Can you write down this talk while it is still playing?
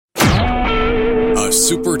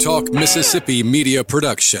SuperTalk Mississippi media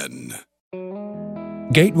production.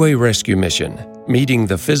 Gateway Rescue Mission, meeting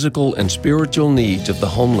the physical and spiritual needs of the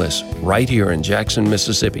homeless right here in Jackson,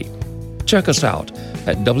 Mississippi. Check us out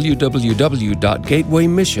at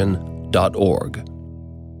www.gatewaymission.org.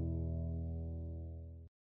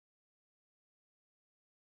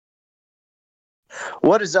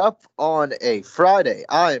 What is up on a Friday?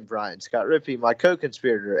 I am Brian Scott Rippey. My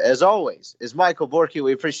co-conspirator, as always, is Michael Borky.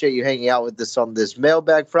 We appreciate you hanging out with us on this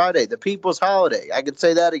Mailbag Friday, the people's holiday. I can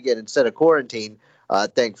say that again instead of quarantine,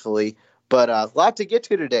 thankfully. But a lot to get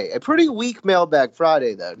to today. A pretty weak Mailbag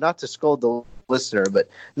Friday, though. Not to scold the listener, but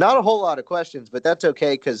not a whole lot of questions. But that's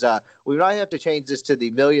okay, because we might have to change this to the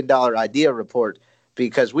 $1 Million Idea Report,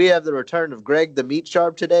 because we have the return of Greg the Meat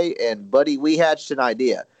Sharp today, and buddy, we hatched an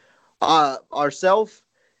idea. Ourself.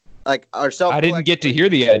 I didn't get to hear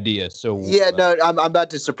the idea, so yeah, no, I'm about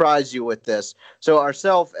to surprise you with this. So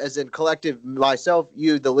ourself, as in collective, myself,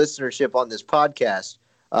 you, the listenership on this podcast,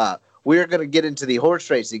 we're going to get into the horse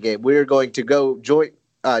racing game. We're going to go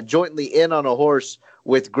jointly in on a horse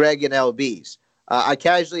with Greg and LB's. I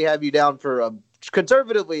casually have you down for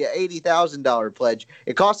conservatively an $80,000 pledge.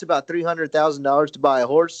 It costs about $300,000 to buy a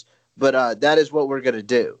horse, but that is what we're going to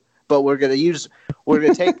do. But we're going to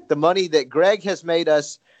take the money that Greg has made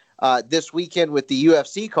us this weekend with the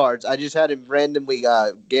UFC cards. I just had him randomly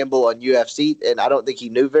gamble on UFC, and I don't think he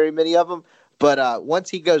knew very many of them. But once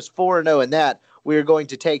he goes 4-0 in that, we're going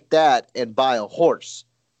to take that and buy a horse.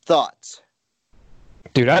 Thoughts?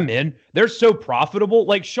 Dude, I'm in. They're so profitable.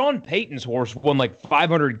 Like Sean Payton's horse won like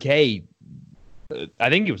 $500K. I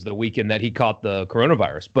think it was the weekend that he caught the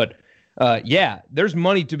coronavirus. But yeah, there's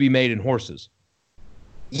money to be made in horses.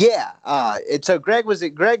 Yeah, and so Greg was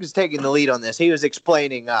taking the lead on this. He was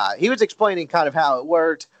explaining kind of how it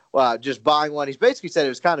worked, just buying one. He's basically said it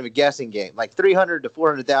was kind of a guessing game, like 300 to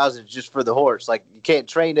 400,000 just for the horse. Like you can't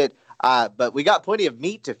train it, but we got plenty of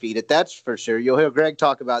meat to feed it. That's for sure. You'll hear Greg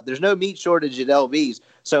talk about there's no meat shortage at LB's,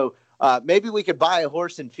 so maybe we could buy a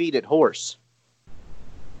horse and feed it horse.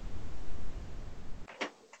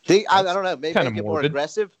 I don't know. Maybe make it more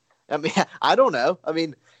aggressive. I mean, I don't know. I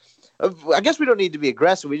mean. I guess we don't need to be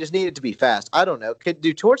aggressive. We just need it to be fast. I don't know.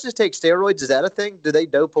 Do horses take steroids? Is that a thing? Do they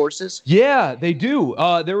dope horses? Yeah, they do.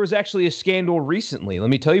 There was actually a scandal recently. Let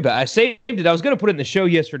me tell you about it. I saved it. I was going to put it in the show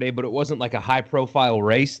yesterday, but it wasn't like a high-profile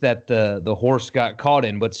race that the horse got caught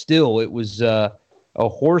in. But still, it was a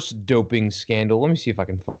horse doping scandal. Let me see if I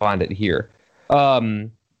can find it here. The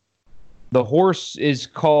horse is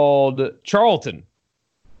called Charlton.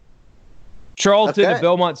 Charlton, a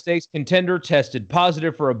Belmont Stakes contender, tested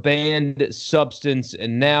positive for a banned substance,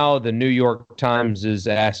 and now the New York Times is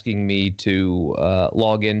asking me to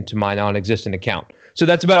log into my non-existent account. So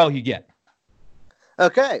that's about all you get.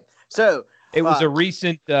 Okay, so it was a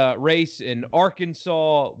recent race in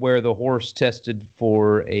Arkansas where the horse tested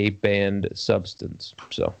for a banned substance.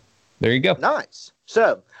 So there you go. Nice.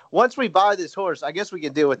 So once we buy this horse, I guess we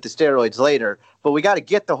can deal with the steroids later, but we got to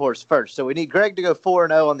get the horse first. So we need Greg to go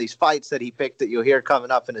 4-0 on these fights that he picked that you'll hear coming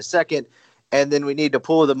up in a second, and then we need to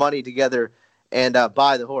pull the money together and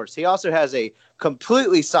buy the horse. He also has a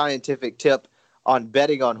completely scientific tip on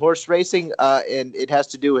betting on horse racing, and it has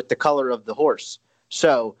to do with the color of the horse.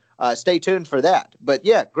 So stay tuned for that. But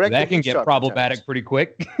yeah, Greg, that can get problematic pretty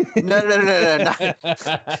quick. No.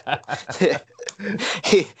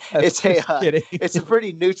 It's a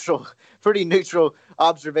pretty neutral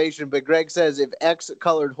observation. But Greg says if there's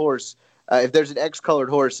an X-colored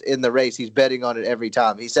horse in the race, he's betting on it every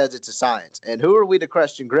time. He says it's a science. And who are we to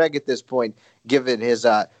question Greg at this point, given his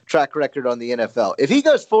track record on the NFL? If he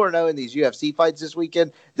goes 4-0 in these UFC fights this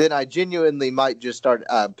weekend, then I genuinely might just start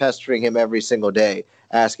pestering him every single day,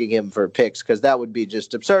 asking him for picks, because that would be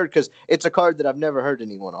just absurd, because it's a card that I've never heard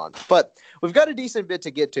anyone on. But we've got a decent bit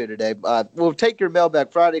to get to today. We'll take your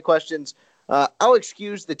Mailbag Friday questions. I'll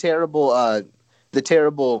excuse the terrible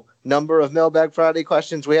number of Mailbag Friday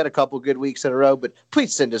questions. We had a couple good weeks in a row, but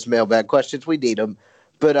please send us mailbag questions. We need them.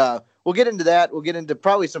 But we'll get into that. We'll get into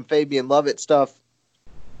probably some Fabian Lovett stuff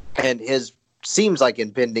and his seems like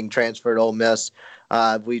impending transfer to Ole Miss.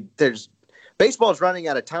 Baseball's running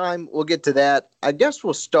out of time. We'll get to that. I guess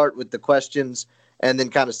we'll start with the questions and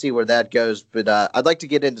then kind of see where that goes. But I'd like to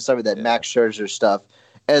get into some of that Max Scherzer stuff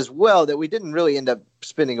as well that we didn't really end up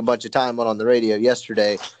spending a bunch of time on the radio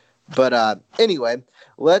yesterday. But anyway,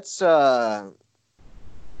 let's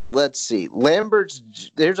see.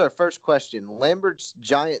 Here's our first question. Lambert's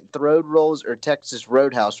Giant Throat Rolls or Texas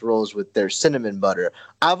Roadhouse Rolls with their cinnamon butter?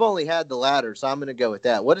 I've only had the latter, so I'm going to go with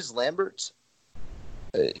that. What is Lambert's?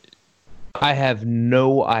 I have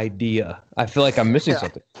no idea. I feel like I'm missing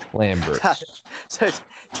something. Lambert's. So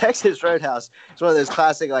Texas Roadhouse is one of those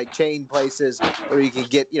classic like chain places where you can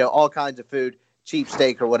get all kinds of food, cheap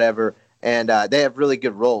steak or whatever, and they have really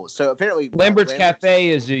good rolls. So apparently, Lambert's Cafe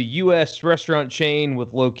is a U.S. restaurant chain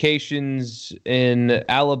with locations in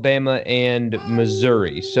Alabama and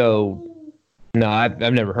Missouri. So, no, I've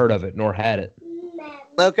never heard of it nor had it.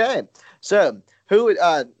 Okay, so who would?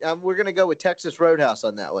 We're gonna go with Texas Roadhouse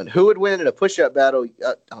on that one. Who would win in a push-up battle?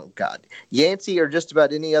 Oh God, Yancey or just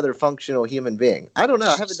about any other functional human being? I don't know.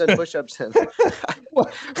 I haven't done push-ups in.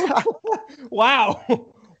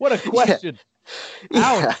 Wow, what a question!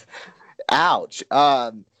 Yeah. Ouch.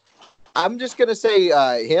 I'm just gonna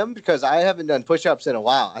say him because I haven't done push-ups in a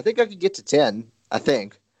while. I think I could get to 10. I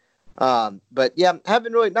think. But yeah,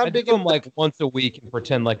 haven't really not I big. do them like once a week and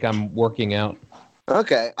pretend like I'm working out.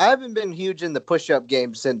 Okay, I haven't been huge in the push-up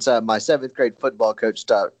game since my 7th grade football coach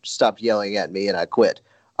stopped yelling at me and I quit.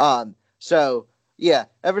 So yeah,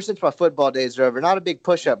 ever since my football days are over, not a big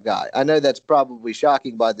push-up guy. I know that's probably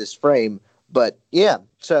shocking by this frame, but yeah,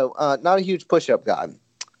 so not a huge push-up guy.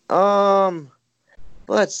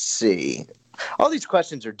 Let's see. All these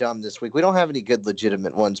questions are dumb this week. We don't have any good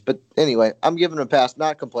legitimate ones, but anyway, I'm giving them a pass,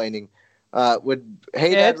 not complaining. Would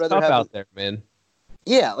Haydad rather tough have out there, man?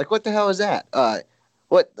 Yeah, like what the hell is that?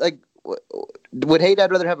 Would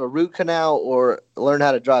Haydad rather have a root canal or learn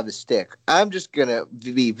how to drive a stick? I'm just gonna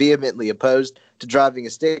be vehemently opposed to driving a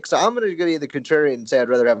stick, so I'm gonna be the contrarian and say I'd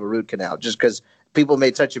rather have a root canal, just because people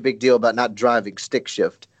made such a big deal about not driving stick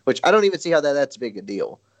shift, which I don't even see how that's big a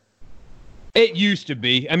deal. It used to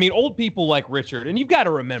be. I mean, old people like Richard, and you've got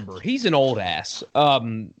to remember, he's an old ass.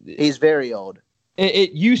 He's very old.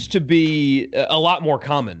 It used to be a lot more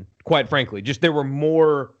common, quite frankly. Just there were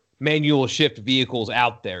more manual shift vehicles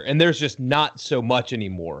out there, and there's just not so much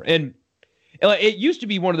anymore. And it used to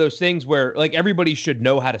be one of those things where like everybody should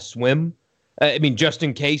know how to swim. I mean, just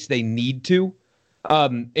in case they need to.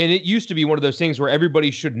 And it used to be one of those things where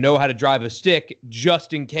everybody should know how to drive a stick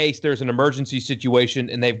just in case there's an emergency situation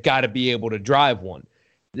and they've got to be able to drive one.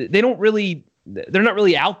 They're not really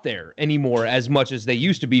out there anymore as much as they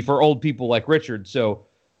used to be for old people like Richard. So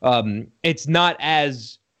it's not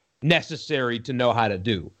as necessary to know how to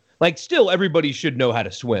do. Like, still, everybody should know how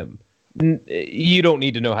to swim. You don't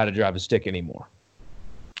need to know how to drive a stick anymore.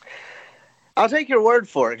 I'll take your word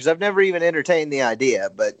for it because I've never even entertained the idea.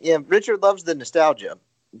 But yeah, Richard loves the nostalgia.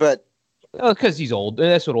 But because he's old.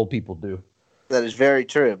 That's what old people do. That is very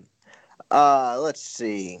true. Let's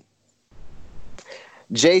see.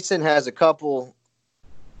 Jason has a couple.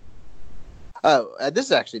 Oh, this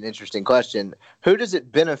is actually an interesting question. Who does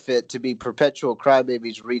it benefit to be perpetual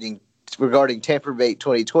crybabies reading regarding Tamperbait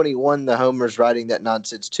 2021? The Homers writing that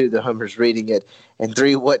nonsense. 2, the Homers reading it. And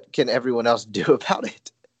 3, what can everyone else do about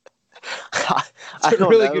it? That's a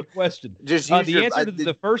really good question. Just the answer to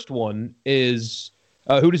the first one is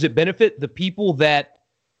who does it benefit? The people that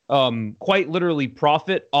quite literally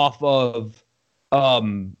profit off of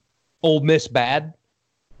Ole Miss bad.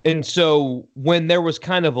 And so when there was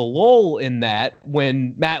kind of a lull in that,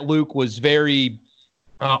 when Matt Luke was very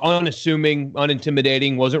unassuming,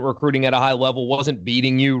 unintimidating, wasn't recruiting at a high level, wasn't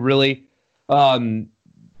beating you really, there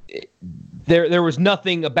was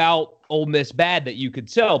nothing about Ole Miss bad that you could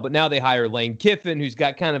sell. But now they hire Lane Kiffin, who's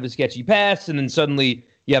got kind of a sketchy past, and then suddenly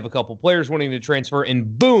you have a couple players wanting to transfer,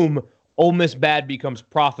 and boom, Ole Miss bad becomes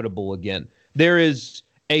profitable again. There is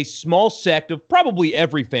a small sect of probably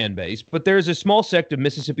every fan base, but there's a small sect of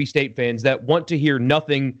Mississippi State fans that want to hear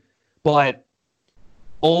nothing but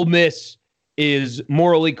Ole Miss is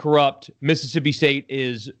morally corrupt. Mississippi State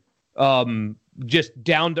is just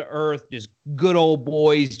down to earth, just good old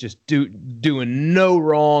boys, just doing no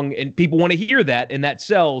wrong. And people want to hear that, and that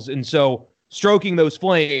sells. And so stroking those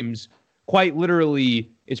flames quite literally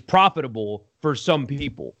is profitable for some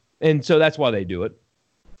people. And so that's why they do it.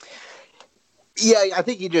 Yeah, I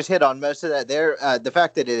think you just hit on most of that there. The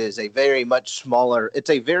fact that it is a very much smaller, it's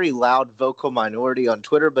a very loud vocal minority on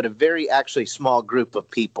Twitter, but a very actually small group of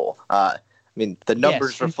people. I mean, the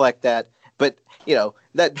numbers reflect that. But, you know,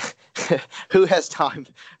 that who has time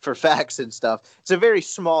for facts and stuff? It's a very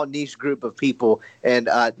small niche group of people, and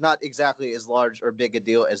not exactly as large or big a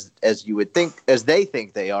deal as you would think, as they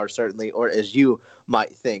think they are, certainly, or as you might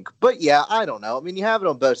think. But yeah, I don't know. I mean, you have it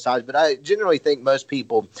on both sides, but I generally think most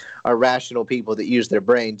people are rational people that use their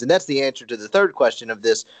brains. And that's the answer to the third question of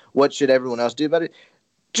this. What should everyone else do about it?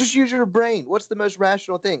 Just use your brain. What's the most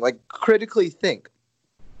rational thing? Like, critically think.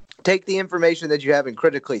 Take the information that you have and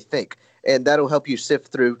critically think. And that'll help you sift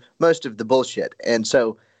through most of the bullshit. And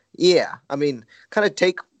so, yeah, I mean, kind of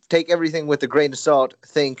take take everything with a grain of salt.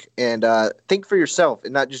 Think for yourself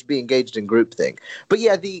and not just be engaged in groupthink. But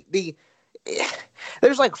yeah,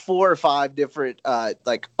 there's like 4 or 5 different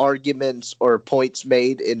like arguments or points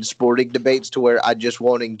made in sporting debates to where I just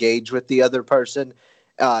won't engage with the other person.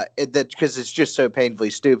 That because it's just so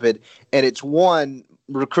painfully stupid. And it's one,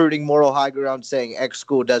 recruiting moral high ground, saying X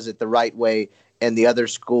school does it the right way and the other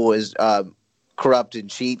school is corrupt and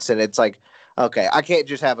cheats. And it's like, okay, I can't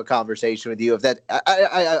just have a conversation with you if that.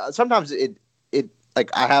 I sometimes it like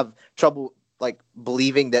I have trouble like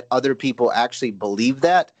believing that other people actually believe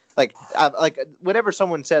that. Like whenever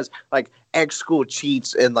someone says like X school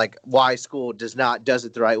cheats and like Y school does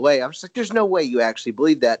it the right way, I'm just like, there's no way you actually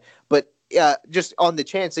believe that. But just on the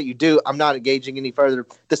chance that you do, I'm not engaging any further.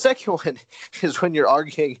 The second one is when you're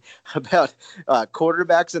arguing about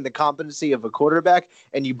quarterbacks and the competency of a quarterback,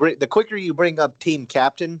 and the quicker you bring up team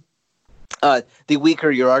captain, the weaker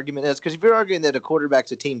your argument is. Because if you're arguing that a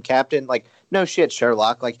quarterback's a team captain, like, no shit,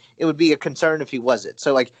 Sherlock. Like, it would be a concern if he wasn't.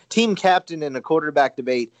 So, like, team captain in a quarterback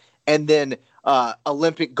debate, and then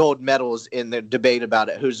Olympic gold medals in the debate about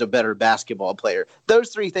it, who's a better basketball player. Those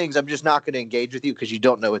 3 things, I'm just not going to engage with you because you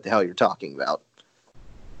don't know what the hell you're talking about.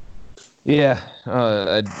 Yeah,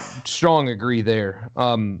 I strong agree there.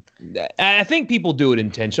 I think people do it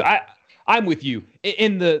intentionally. I'm with you.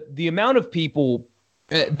 In the amount of people,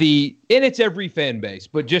 and it's every fan base,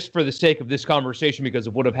 but just for the sake of this conversation, because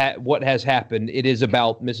of what has happened, it is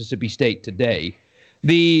about Mississippi State today.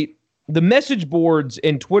 The message boards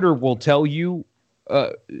and Twitter will tell you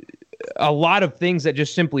a lot of things that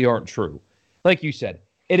just simply aren't true. Like you said,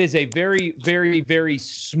 it is a very, very, very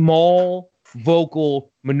small,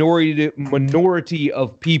 vocal minority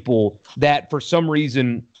of people that for some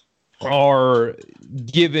reason are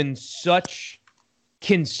given such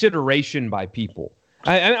consideration by people.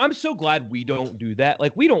 I'm so glad we don't do that.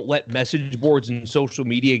 Like, we don't let message boards and social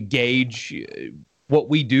media gauge what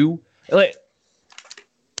we do. Like,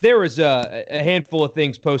 there was a handful of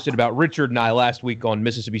things posted about Richard and I last week on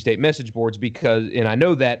Mississippi State message boards and I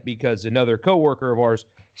know that because another coworker of ours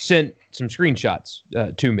sent some screenshots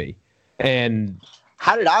to me. And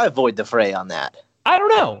how did I avoid the fray on that? I don't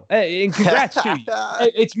know. And congrats to you.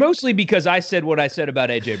 It's mostly because I said what I said about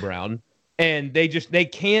A.J. Brown, and they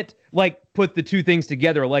can't like put the 2 things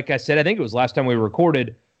together. Like I said, I think it was last time we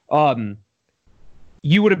recorded.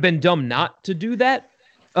 You would have been dumb not to do that.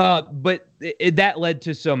 But that led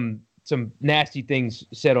to some nasty things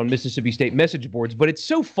said on Mississippi State message boards. But it's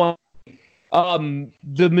so fun.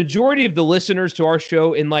 The majority of the listeners to our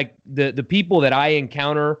show and like the people that I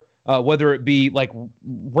encounter, whether it be like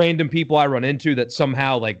random people I run into that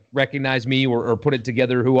somehow like recognize me or put it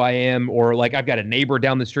together who I am, or like I've got a neighbor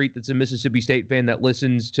down the street that's a Mississippi State fan that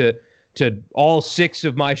listens to all 6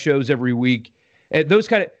 of my shows every week. Those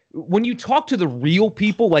kind of, when you talk to the real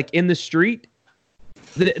people like in the street,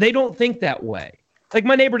 they don't think that way. Like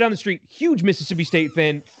my neighbor down the street, huge Mississippi State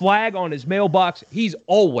fan, flag on his mailbox. He's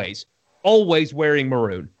always wearing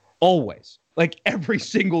maroon. Always. Like every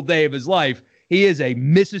single day of his life, he is a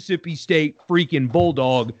Mississippi State freaking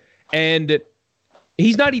Bulldog. And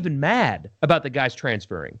he's not even mad about the guys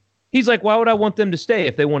transferring. He's like, why would I want them to stay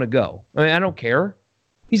if they want to go? I mean, I don't care.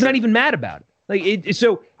 He's not even mad about it. Like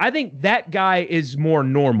so I think that guy is more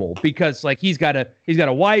normal because like he's got a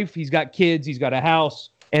wife, he's got kids, he's got a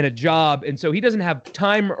house and a job, and so he doesn't have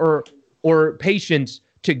time or patience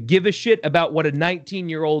to give a shit about what a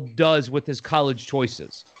 19-year-old does with his college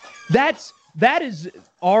choices. That is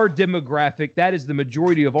our demographic. That is the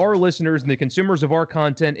majority of our listeners and the consumers of our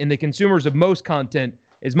content, and the consumers of most content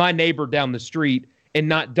is my neighbor down the street and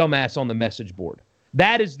not dumbass on the message board.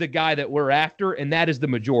 That is the guy that we're after, and that is the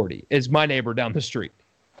majority, is my neighbor down the street.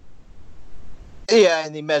 Yeah,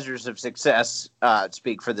 and the measures of success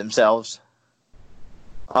speak for themselves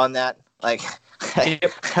on that. Like, I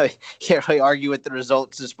can't really argue with the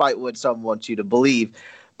results despite what some want you to believe.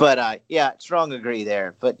 But, yeah, strong agree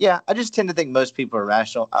there. But, yeah, I just tend to think most people are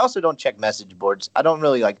rational. I also don't check message boards. I don't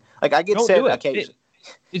really like I get sent occasionally.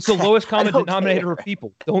 It's the lowest common denominator of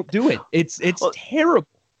people. Don't do it. It's terrible.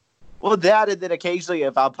 Well, that, and then occasionally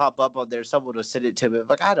if I pop up on there, someone will send it to me. I'm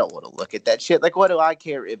like, I don't want to look at that shit. Like, what do I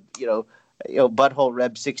care if, Butthole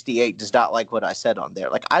Reb 68 does not like what I said on there?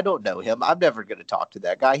 Like, I don't know him. I'm never going to talk to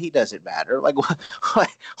that guy. He doesn't matter. Like,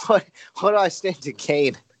 what do I stand to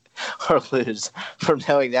gain or lose from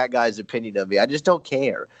knowing that guy's opinion of me? I just don't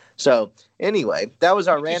care. So, anyway, that was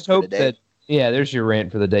our rant for today. There's your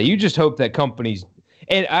rant for the day. You just hope that companies,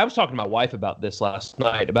 and I was talking to my wife about this last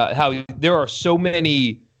night, about how there are so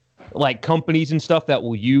many like companies and stuff that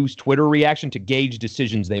will use Twitter reaction to gauge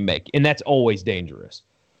decisions they make. And that's always dangerous.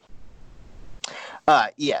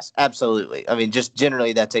 Yes, absolutely. I mean, just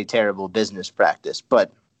generally, that's a terrible business practice.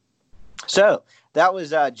 But so that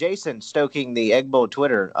was Jason stoking the Egg Bowl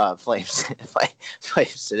Twitter flames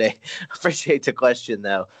today. Appreciate the question,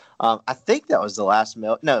 though. I think that was the last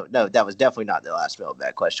mail. No, that was definitely not the last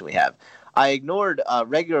mailbag question we have. I ignored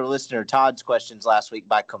regular listener Todd's questions last week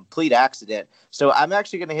by complete accident. So I'm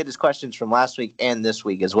actually going to hit his questions from last week and this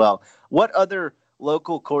week as well. What other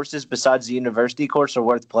local courses besides the university course are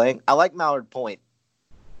worth playing? I like Mallard Point,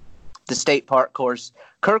 the state park course.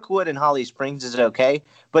 Kirkwood and Holly Springs is okay,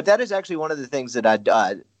 but that is actually one of the things that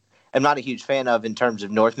I am not a huge fan of in terms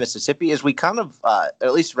of North Mississippi. Is we kind of,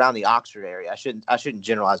 at least around the Oxford area, I shouldn't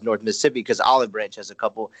generalize North Mississippi because Olive Branch has a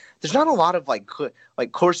couple. There's not a lot of like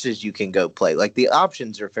courses you can go play. Like the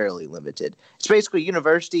options are fairly limited. It's basically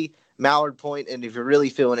university, Mallard Point, and if you're really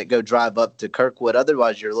feeling it, go drive up to Kirkwood.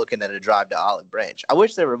 Otherwise, you're looking at a drive to Olive Branch. I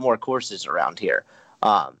wish there were more courses around here.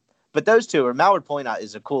 But those two, or Mallard Point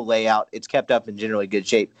is a cool layout. It's kept up in generally good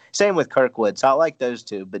shape. Same with Kirkwood. So I like those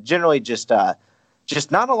two, but generally just not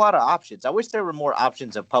a lot of options. I wish there were more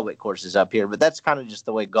options of public courses up here, but that's kind of just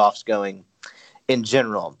the way golf's going in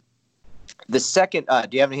general. The second, do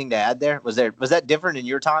you have anything to add there? Was that different in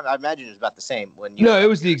your time? I imagine it was about the same when you. No, it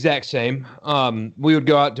was the exact same. We would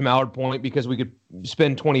go out to Mallard Point because we could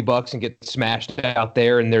spend $20 and get smashed out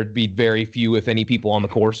there, and there'd be very few, if any, people on the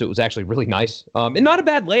course. It was actually really nice, and not a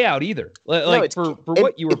bad layout either. For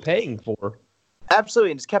what you were paying for.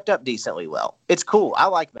 Absolutely, and it's kept up decently well. It's cool. I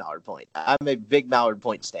like Mallard Point. I'm a big Mallard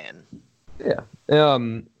Point stan. Yeah.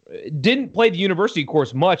 Didn't play the university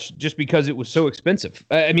course much just because it was so expensive.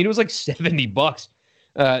 I mean, it was like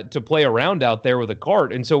 $70 to play around out there with a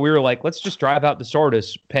cart. And so we were like, let's just drive out to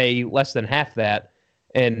Sardis, pay less than half that,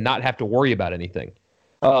 and not have to worry about anything.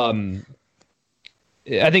 I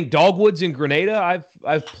think Dogwoods in Grenada,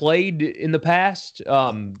 I've played in the past.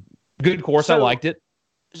 Good course. I liked it.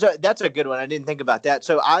 So that's a good one. I didn't think about that.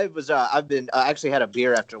 So I actually had a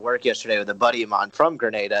beer after work yesterday with a buddy of mine from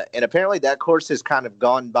Grenada, and apparently that course has kind of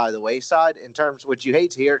gone by the wayside in terms, which you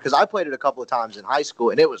hate to hear, because I played it a couple of times in high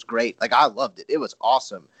school, and it was great. Like, I loved it. It was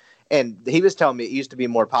awesome. And he was telling me it used to be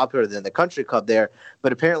more popular than the country club there,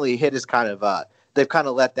 but apparently it is kind of they've kind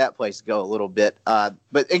of let that place go a little bit.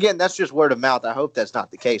 But again, that's just word of mouth. I hope that's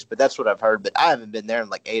not the case, but that's what I've heard. But I haven't been there in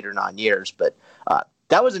like 8 or 9 years, but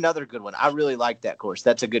that was another good one. I really liked that course.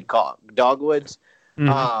 That's a good call. Dogwoods.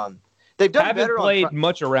 Mm-hmm. They've done I better. Haven't played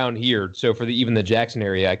much around here, so for even the Jackson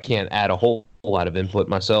area, I can't add a whole lot of input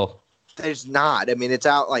myself. There's not. I mean, it's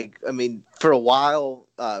out for a while.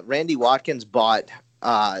 Randy Watkins bought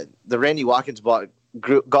golf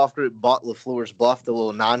group bought LaFleur's Bluff, the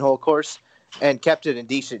little 9-hole course, and kept it in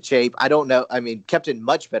decent shape. I don't know. I mean, kept it in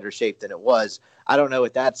much better shape than it was. I don't know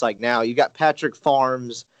what that's like now. You got Patrick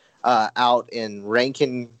Farms out in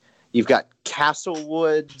Rankin. You've got Castle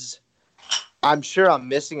Woods. I'm sure I'm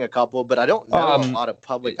missing a couple, but I don't know a lot of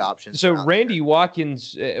public options. So Randy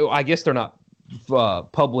Watkins, I guess they're not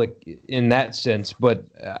public in that sense, but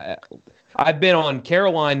I've been on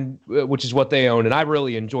Caroline, which is what they own, and I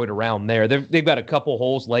really enjoyed around there. They've got a couple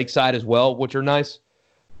holes lakeside as well, which are nice.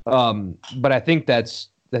 But I think that's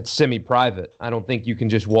semi-private. I don't think you can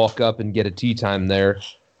just walk up and get a tee time there.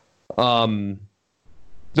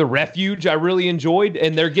 The Refuge I really enjoyed,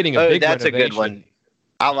 and they're getting a big that's renovation. A good one.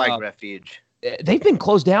 I like Refuge. They've been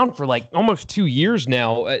closed down for like almost 2 years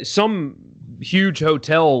now. Some huge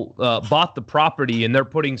hotel bought the property, and they're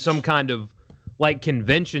putting some kind of like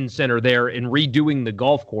convention center there and redoing the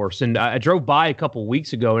golf course. And I drove by a couple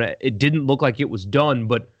weeks ago, and it didn't look like it was done,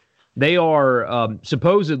 but they are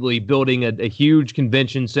supposedly building a huge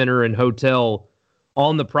convention center and hotel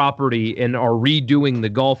on the property and are redoing the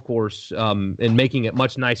golf course and making it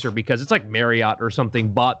much nicer because it's like Marriott or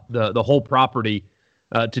something bought the whole property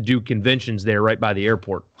to do conventions there right by the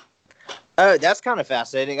airport. Oh, that's kind of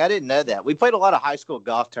fascinating. I didn't know that. We played a lot of high school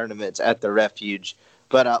golf tournaments at the Refuge,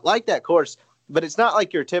 but like that course. But it's not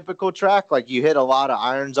like your typical track. Like you hit a lot of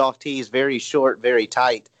irons off tees, very short, very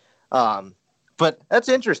tight. But that's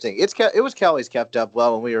interesting. It was Kelly's kept up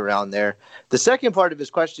well when we were around there. The second part of his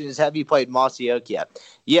question is, have you played Mossy Oak yet?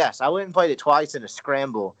 Yes, I went and played it twice in a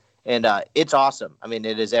scramble, and it's awesome. I mean,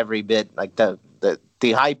 it is every bit like the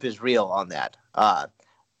hype is real on that. But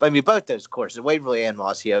I mean, both those courses, Waverly and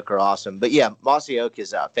Mossy Oak, are awesome. But yeah, Mossy Oak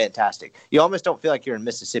is fantastic. You almost don't feel like you're in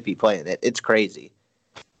Mississippi playing it. It's crazy.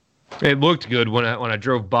 It looked good when I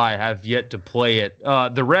drove by. I have yet to play it.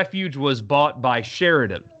 The Refuge was bought by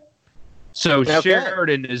Sheridan. So okay.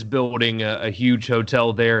 Sheridan is building a huge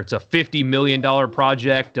hotel there. It's a $50 million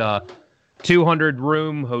project,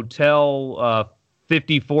 200-room hotel,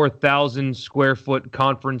 54,000 square foot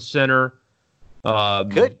conference center.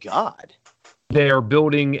 Good God. They are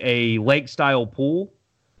building a lake-style pool,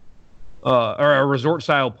 or a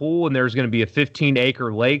resort-style pool, and there's going to be a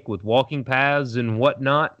 15-acre lake with walking paths and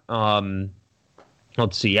whatnot.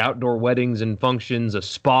 Let's see, outdoor weddings and functions, a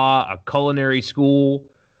spa, a culinary school,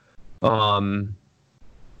 a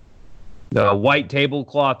white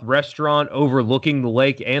tablecloth restaurant overlooking the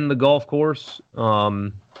lake and the golf course.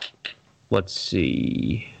 Let's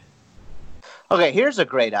see. Okay, here's a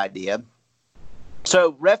great idea.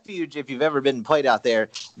 So Refuge, if you've ever been and played out there,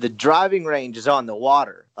 the driving range is on the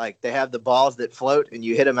water. Like they have the balls that float and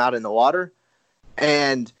you hit them out in the water.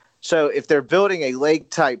 And so if they're building a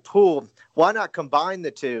lake-type pool, why not combine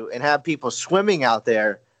the two and have people swimming out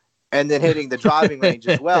there and then hitting the driving range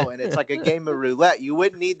as well? And it's like a game of roulette. You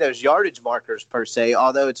wouldn't need those yardage markers per se,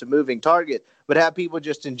 although it's a moving target, but have people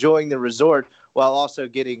just enjoying the resort while also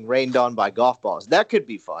getting rained on by golf balls. That could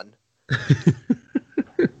be fun.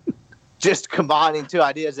 Just combining two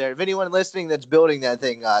ideas there. If anyone listening that's building that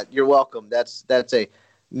thing, you're welcome. That's a $1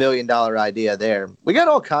 million idea there. We got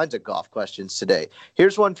all kinds of golf questions today.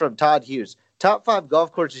 Here's one from Todd Hughes. Top 5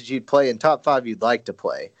 golf courses you'd play and top 5 you'd like to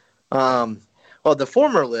play. Well, the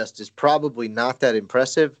former list is probably not that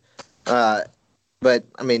impressive. But,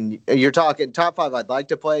 I mean, you're talking top 5 I'd like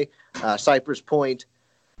to play. Cypress Point,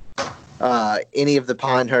 any of the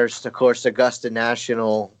Pinehurst, of course, Augusta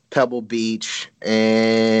National, Pebble Beach,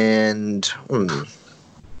 and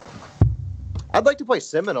I'd like to play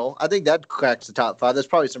Seminole. I think that cracks the top 5. There's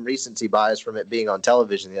probably some recency bias from it being on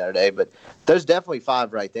television the other day, but there's definitely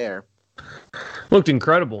 5 right there. Looked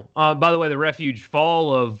incredible. By the way, the Refuge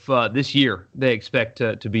fall of this year, they expect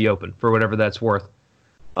to be open for whatever that's worth.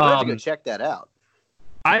 I'll have to go check that out.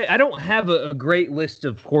 I don't have a great list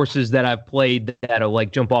of courses that I've played that'll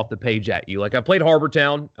like jump off the page at you. Like I played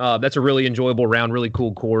Harbortown. That's a really enjoyable round, really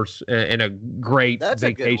cool course and a great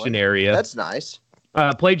vacation area. That's nice.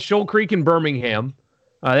 Played Shoal Creek in Birmingham.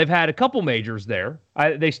 They've had a couple majors there.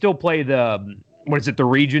 They still play the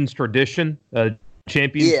Regions Tradition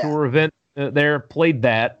Champions Tour event there. Played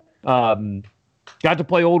that. Got to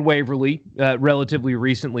play Old Waverly relatively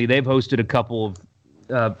recently. They've hosted a couple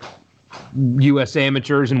of U.S.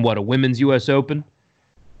 amateurs and a women's U.S. Open.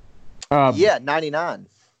 99.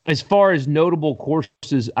 As far as notable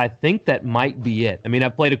courses, I think that might be it. I mean,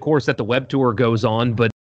 I've played a course that the Web Tour goes on,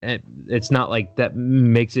 but it's not like that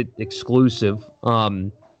makes it exclusive.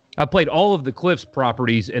 I played all of the Cliffs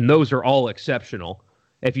properties, and those are all exceptional.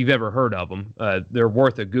 If you've ever heard of them, they're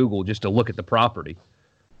worth a Google just to look at the property.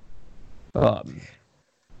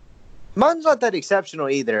 Mine's not that exceptional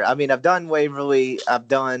either. I mean, I've done Waverly. I've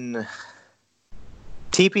done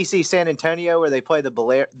TPC San Antonio where they play the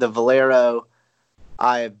Valero.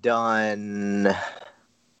 I have done...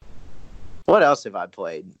 What else have I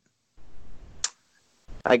played?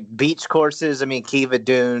 Like beach courses. I mean, Kiva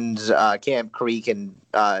Dunes, Camp Creek, and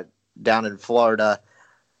down in Florida.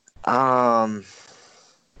 Unless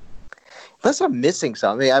I'm missing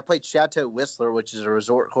something. I played Chateau Whistler, which is a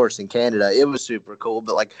resort course in Canada. It was super cool,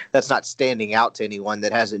 but like that's not standing out to anyone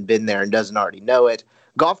that hasn't been there and doesn't already know it.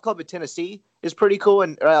 Golf Club of Tennessee is pretty cool,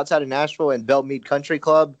 and right outside of Nashville, and Belmead Country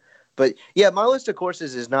Club. But yeah, my list of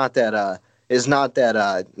courses is not that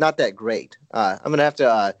great. I'm gonna have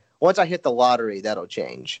to once I hit the lottery, that'll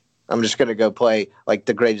change. I'm just gonna go play like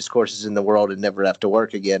the greatest courses in the world and never have to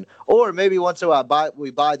work again. Or maybe once in a while we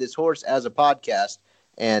buy this horse as a podcast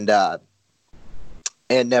and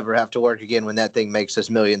never have to work again when that thing makes us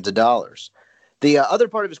millions of dollars. The other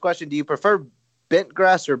part of his question, do you prefer bent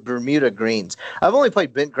grass or Bermuda greens? I've only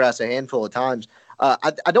played bent grass a handful of times.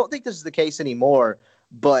 I don't think this is the case anymore,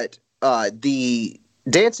 but the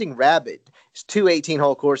Dancing Rabbit is 2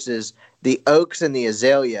 18-hole courses, the Oaks and the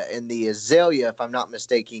Azalea. And the Azalea, if I'm not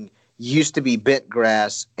mistaken, used to be bent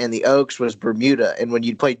grass, and the Oaks was Bermuda. And when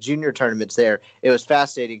you'd play junior tournaments there, it was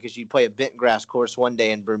fascinating because you'd play a bent grass course one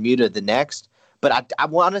day and Bermuda the next. But I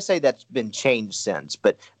want to say that's been changed since.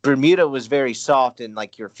 But Bermuda was very soft and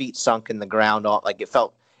like your feet sunk in the ground. Like it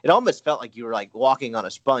almost felt like you were like walking on a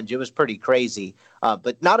sponge. It was pretty crazy.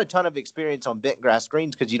 But not a ton of experience on bent grass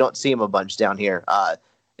greens because you don't see them a bunch down here.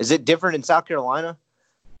 Is it different in South Carolina?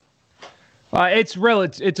 It's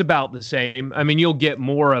about the same. I mean, you'll get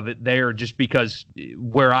more of it there just because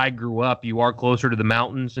where I grew up, you are closer to the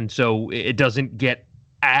mountains. And so it doesn't get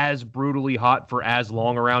as brutally hot for as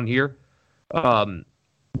long around here.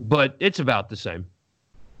 But it's about the same.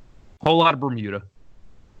 Whole lot of Bermuda.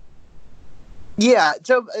 Yeah,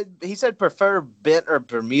 so he said prefer bent or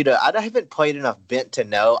Bermuda. I haven't played enough bent to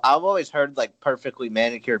know. I've always heard like perfectly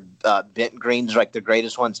manicured bent greens are like the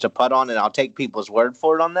greatest ones to putt on, and I'll take people's word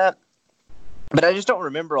for it on that. But I just don't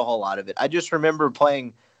remember a whole lot of it. I just remember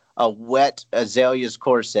playing a wet Azaleas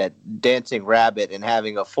course at Dancing Rabbit and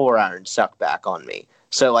having a 4-iron suck back on me.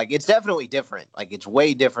 So, like, it's definitely different. Like, it's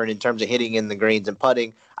way different in terms of hitting in the greens and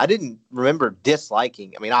putting. I didn't remember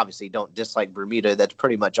disliking. I mean, obviously, don't dislike Bermuda. That's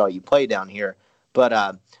pretty much all you play down here. But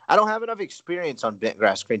I don't have enough experience on bent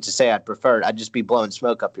grass greens to say I'd prefer it. I'd just be blowing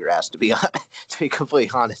smoke up your ass, to be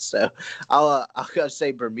completely honest. So I'll go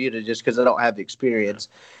say Bermuda just because I don't have the experience.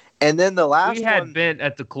 And then the last we had one, bent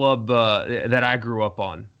at the club that I grew up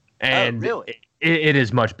on, and really? it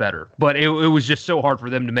is much better. But it was just so hard for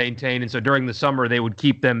them to maintain, and so during the summer they would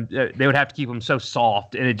keep them. They would have to keep them so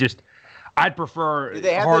soft, and it just. I'd prefer do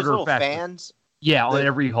they have harder, those little faster fans? Yeah, on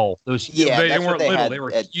every hole. Those they weren't little; they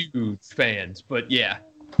were huge fans. But yeah.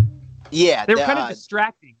 Yeah, they were kind of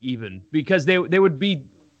distracting even because they would be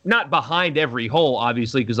not behind every hole,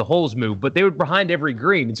 obviously, because the holes move, but they were behind every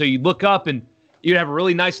green. And so you'd look up and you'd have a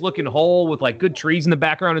really nice looking hole with like good trees in the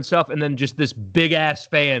background and stuff, and then just this big ass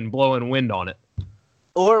fan blowing wind on it.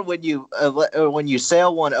 Or when you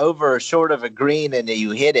sail one over short of a green and you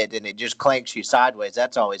hit it and it just clanks you sideways,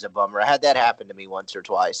 that's always a bummer. I had that happen to me once or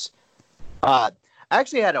twice. I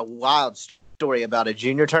actually had a wild story about a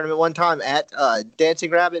junior tournament one time at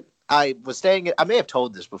Dancing Rabbit. I was staying I may have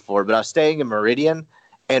told this before, but I was staying in Meridian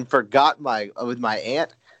and forgot with my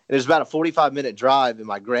aunt. It was about a 45-minute drive, and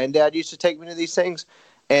my granddad used to take me to these things.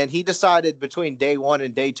 And he decided between day 1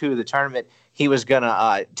 and day 2 of the tournament, he was going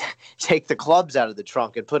to take the clubs out of the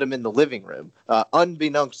trunk and put them in the living room,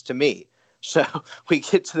 unbeknownst to me. So we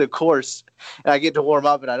get to the course, and I get to warm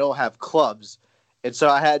up, and I don't have clubs. And so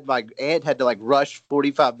my aunt had to like rush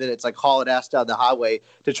 45 minutes, like haul it ass down the highway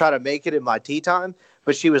to try to make it in my tee time.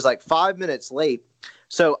 But she was like 5 minutes late.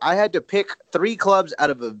 So I had to pick 3 clubs out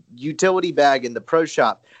of a utility bag in the pro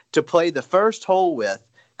shop to play the first hole with.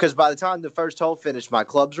 Because by the time the first hole finished, my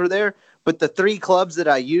clubs were there. But the 3 clubs that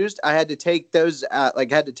I used, I had to take those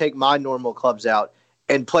had to take my normal clubs out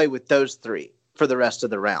and play with those 3 for the rest of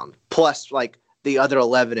the round. Plus like the other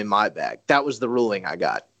 11 in my bag. That was the ruling I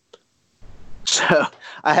got. So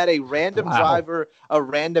I had a random driver, a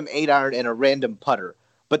random 8-iron, and a random putter.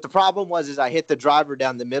 But the problem was I hit the driver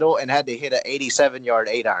down the middle and had to hit an 87-yard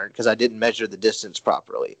 8-iron because I didn't measure the distance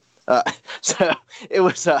properly. So that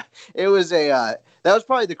was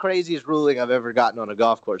probably the craziest ruling I've ever gotten on a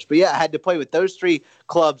golf course. But yeah, I had to play with those 3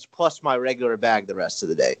 clubs plus my regular bag the rest of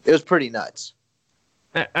the day. It was pretty nuts.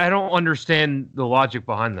 I don't understand the logic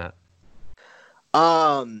behind that.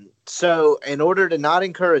 So in order to not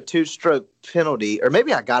incur a 2-stroke penalty, or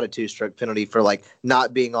maybe I got a 2-stroke penalty for like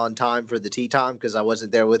not being on time for the tee time because I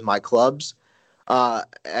wasn't there with my clubs.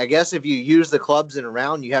 I guess if you use the clubs in a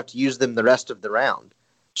round, you have to use them the rest of the round.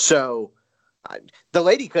 So the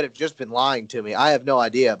lady could have just been lying to me. I have no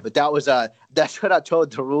idea, but that's what I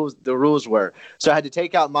told the rules were. So I had to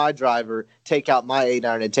take out my driver, take out my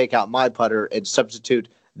 8-iron, and take out my putter and substitute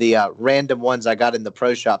the random ones I got in the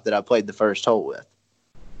pro shop that I played the first hole with.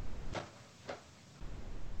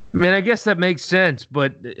 Man, I guess that makes sense,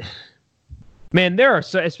 but man, there are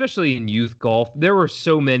especially in youth golf, there were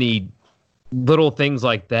so many little things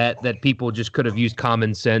like that people just could have used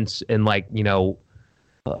common sense and let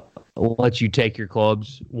you take your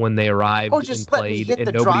clubs when they arrived and played,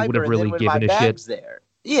 and nobody would have really given a shit. There.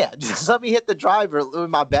 Yeah, just let me hit the driver when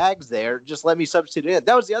my bag's there. Just let me substitute it in.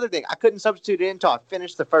 That was the other thing. I couldn't substitute it in until I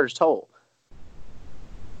finished the first hole.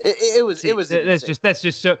 It was. That's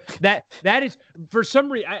just so that is for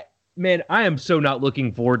some reason. I am so not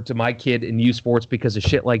looking forward to my kid in youth sports because of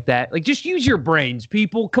shit like that. Like, just use your brains,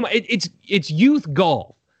 people. Come on, it's youth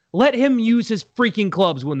golf. Let him use his freaking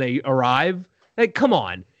clubs when they arrive. Like, come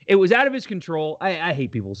on. It was out of his control. I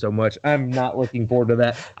hate people so much. I'm not looking forward to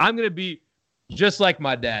that. I'm gonna be just like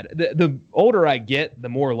my dad. The older I get, the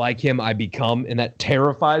more like him I become, and that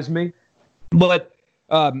terrifies me. But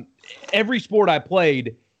every sport I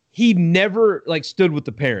played, he never stood with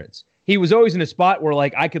the parents. He was always in a spot where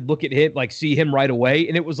I could look at him, see him right away,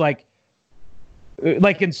 and it was like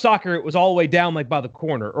in soccer, it was all the way down by the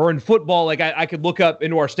corner, or in football, I could look up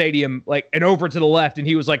into our stadium and over to the left, and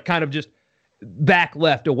he was kind of just back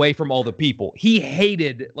left away from all the people. He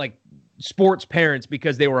hated sports parents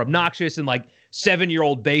because they were obnoxious and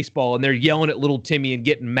 7-year-old baseball, and they're yelling at little Timmy and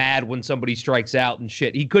getting mad when somebody strikes out and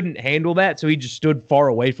shit. He couldn't handle that, so he just stood far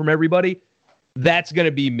away from everybody. That's going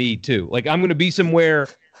to be me too. I'm going to be somewhere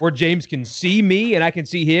where James can see me and I can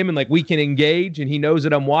see him, and we can engage, and he knows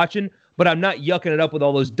that I'm watching, but I'm not yucking it up with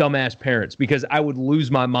all those dumbass parents because I would lose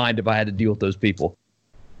my mind if I had to deal with those people.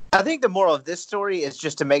 I think the moral of this story is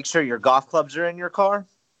just to make sure your golf clubs are in your car.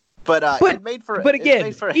 But it made for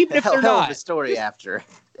even if they're not a story after.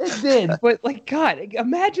 It did, but God,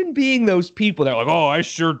 imagine being those people that are oh, I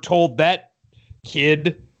sure told that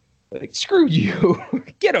kid Like, screw you.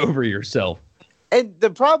 Get over yourself. And the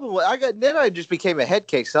problem was, I just became a head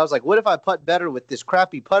case. So I was like, what if I putt better with this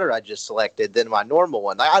crappy putter I just selected than my normal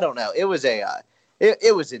one? I don't know. It was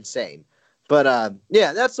it was insane. But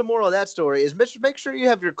yeah, that's the moral of that story is make sure you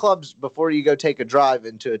have your clubs before you go take a drive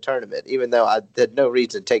into a tournament, even though I had no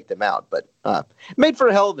reason to take them out. But made for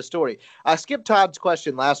a hell of a story. I skipped Todd's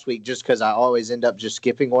question last week just because I always end up just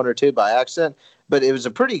skipping one or two by accident. But it was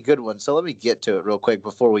a pretty good one. So let me get to it real quick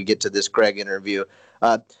before we get to this Greg interview.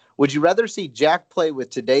 Would you rather see Jack play with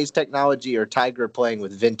today's technology or Tiger playing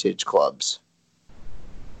with vintage clubs?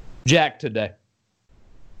 Jack today.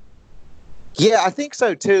 Yeah, I think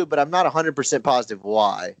so too, but I'm not 100% positive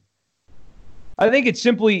why. I think it's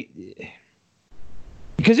simply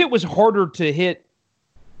because it was harder to hit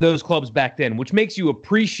those clubs back then, which makes you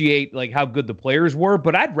appreciate like how good the players were,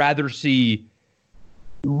 but I'd rather see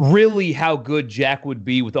really how good Jack would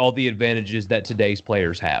be with all the advantages that today's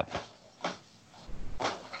players have.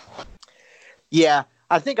 Yeah,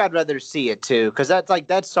 I think I'd rather see it too, because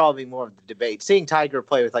that's solving more of the debate. Seeing Tiger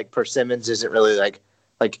play with like Persimmons isn't really like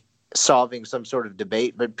solving some sort of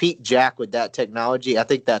debate, but Pete Jack with that technology, I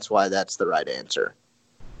think that's why that's the right answer.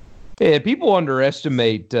 Yeah, people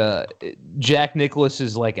underestimate Jack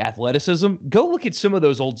Nicklaus's like athleticism. Go look at some of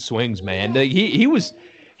those old swings, man. He was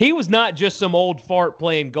not just some old fart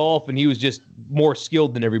playing golf, and he was just more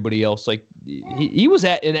skilled than everybody else. Like he was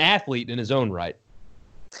an athlete in his own right.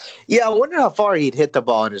 Yeah, I wonder how far he'd hit the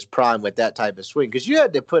ball in his prime with that type of swing, because you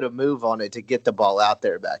had to put a move on it to get the ball out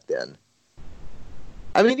there back then.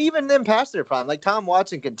 I mean, even them past their prime, like Tom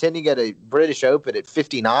Watson contending at a British Open at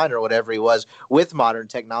 59 or whatever he was with modern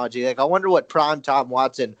technology. Like, I wonder what prime Tom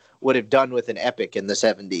Watson would have done with an Epic in the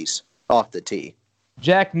 70s off the tee.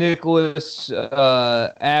 Jack Nicklaus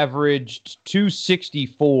averaged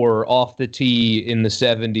 264 off the tee in the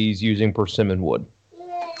 70s using persimmon wood.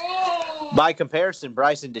 By comparison,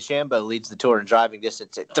 Bryson DeChambeau leads the tour in driving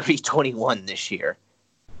distance at 321 this year.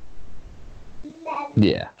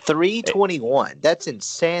 Yeah. 321. That's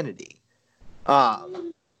insanity.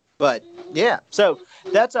 But yeah, so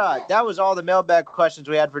that was all the mailbag questions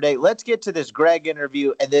we had for today. Let's get to this Greg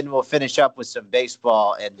interview, and then we'll finish up with some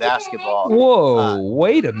baseball and basketball. Whoa,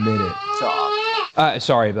 wait a minute. Talk.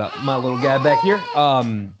 Sorry about my little guy back here.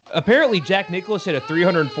 Apparently, Jack Nicklaus hit a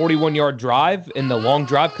 341-yard drive in the long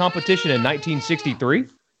drive competition in 1963.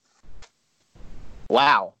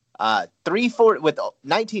 Wow. 340 with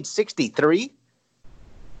 1963.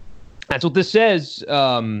 That's what this says.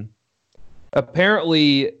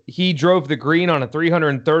 Apparently, he drove the green on a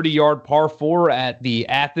 330-yard par 4 at the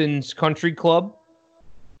Athens Country Club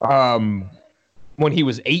when he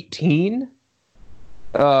was 18.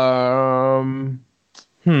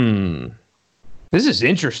 This is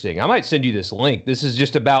interesting. I might send you this link. This is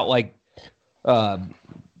just about like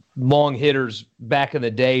long hitters back in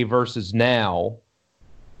the day versus now.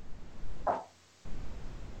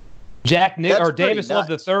 Davis Love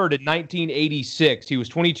III in 1986. He was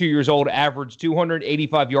 22 years old, averaged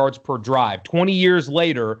 285 yards per drive. 20 years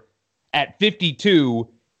later, at 52,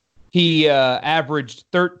 he averaged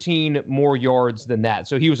 13 more yards than that.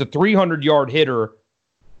 So he was a 300-yard hitter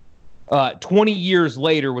 20 years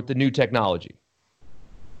later with the new technology.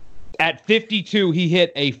 At 52, he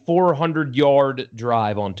hit a 400-yard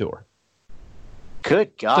drive on tour.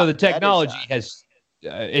 Good God. So the technology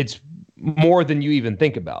it's more than you even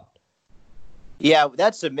think about. Yeah,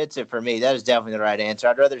 that submits it for me. That is definitely the right answer.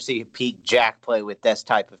 I'd rather see Pete Jack play with this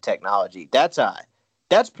type of technology. That's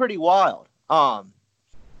pretty wild.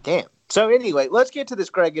 Damn. So anyway, let's get to this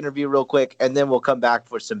Greg interview real quick, and then we'll come back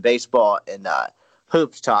for some baseball and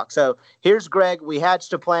hoops talk. So here's Greg. We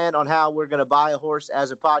hatched a plan on how we're going to buy a horse as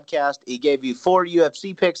a podcast. He gave you 4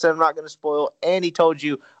 UFC picks that I'm not going to spoil, and he told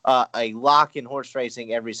you a lock in horse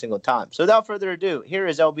racing every single time. So without further ado, here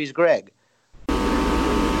is LB's Greg.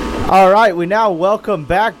 All right, we now welcome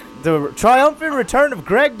back the triumphant return of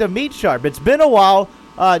Greg the Meat Sharp. It's been a while.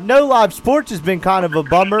 No live sports has been kind of a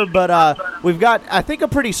bummer, but we've got, I think, a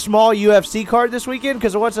pretty small UFC card this weekend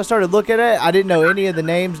because once I started looking at it, I didn't know any of the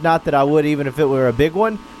names, not that I would even if it were a big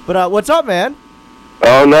one. But what's up, man?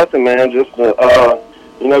 Oh, nothing, man. Just,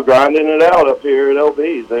 grinding it out up here at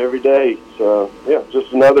LB's every day. So, yeah,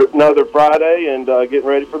 just another Friday and getting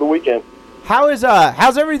ready for the weekend. How's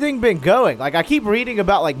everything been going? Like, I keep reading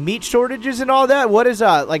about, like, meat shortages and all that. What is,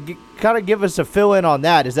 kind of give us a fill-in on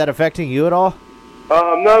that. Is that affecting you at all?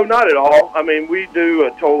 No, not at all. I mean, we do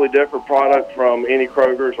a totally different product from any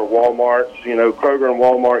Kroger's or Walmart's. You know, Kroger and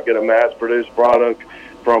Walmart get a mass-produced product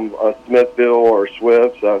from Smithville or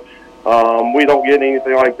Swift. So We don't get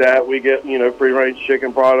anything like that. We get, free-range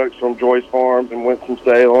chicken products from Joyce Farms in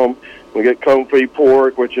Winston-Salem. We get comfy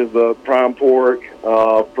pork, which is the prime pork,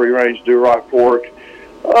 free-range Duroc pork.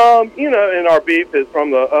 And our beef is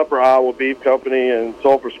from the Upper Iowa Beef Company in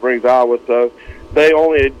Sulphur Springs, Iowa. So they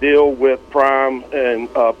only deal with prime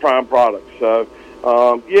and prime products. So,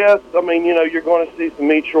 yes, I mean, you're going to see some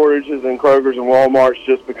meat shortages in Kroger's and Walmart's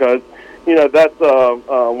just because, that's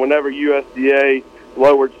whenever USDA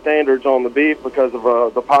lowered standards on the beef because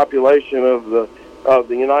of the population of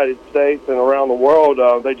the United States and around the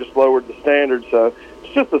world, they just lowered the standards. So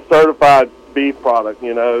it's just a certified beef product,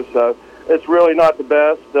 So it's really not the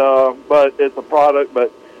best, but it's a product.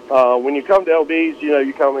 But when you come to LB's,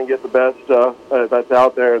 you come and get the best that's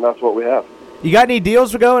out there, and that's what we have. You got any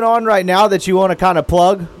deals going on right now that you want to kind of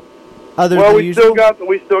plug? We still got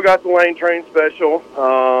the Lane Train special,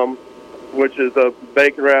 which is a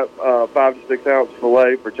bacon wrap 5 to 6 ounce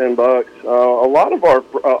fillet for $10. A lot of our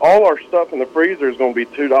all our stuff in the freezer is going to be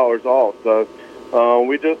 $2 off. So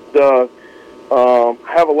we just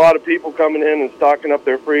have a lot of people coming in and stocking up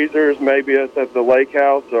their freezers. Maybe it's at the lake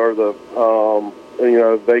house or the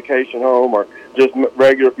vacation home or just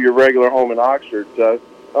your regular home in Oxford. So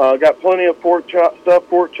got plenty of stuffed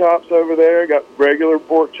pork chops over there. Got regular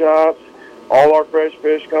pork chops. All our fresh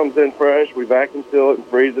fish comes in fresh. We vacuum seal it and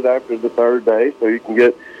freeze it after the third day, so you can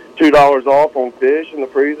get $2 off on fish in the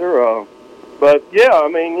freezer. But yeah, I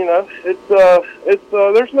mean, it's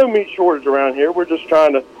there's no meat shortage around here. We're just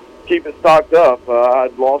trying to keep it stocked up.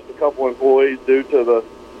 I'd lost a couple employees due to the,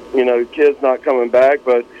 kids not coming back,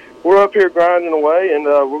 but we're up here grinding away, and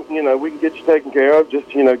we can get you taken care of. Just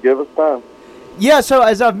give us time. Yeah, so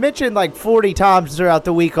as I've mentioned like 40 times throughout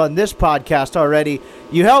the week on this podcast already,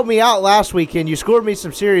 you helped me out last weekend. You scored me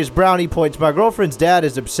some serious brownie points. My girlfriend's dad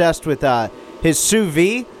is obsessed with his sous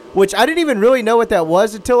vide, which I didn't even really know what that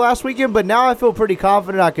was until last weekend, but now I feel pretty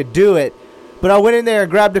confident I could do it. But I went in there and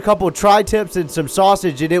grabbed a couple of tri-tips and some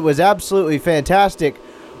sausage, and it was absolutely fantastic.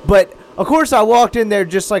 But, of course, I walked in there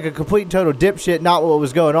just like a complete and total dipshit, not what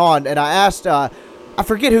was going on, and I asked, I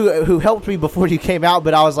forget who helped me before you came out,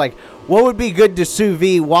 but I was like, what would be good to sous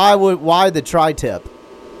vide? Why the tri-tip?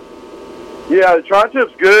 Yeah, the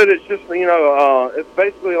tri-tip's good. It's just, it's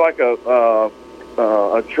basically like a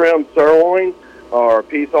trimmed sirloin or a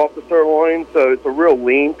piece off the sirloin, so it's a real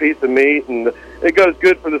lean piece of meat, and it goes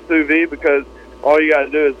good for the sous vide because all you got to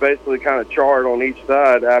do is basically kind of char it on each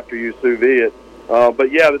side after you sous vide it.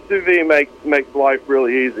 But yeah, the sous vide makes life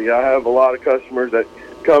really easy. I have a lot of customers that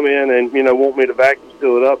come in and want me to vacuum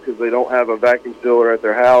seal it up because they don't have a vacuum sealer at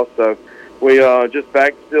their house. So we just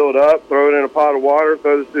vacuum seal it up, throw it in a pot of water,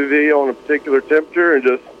 throw the sous vide on a particular temperature, and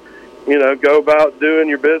just go about doing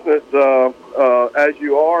your business as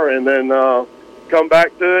you are, and then come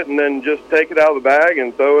back to it, and then just take it out of the bag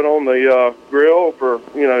and throw it on the grill for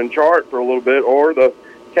and char it for a little bit, or the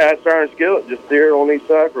cast iron skillet, just sear it on each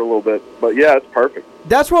side for a little bit. But yeah, it's perfect.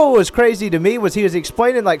 That's what was crazy to me was he was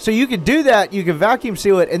explaining, like, so you could do that, you can vacuum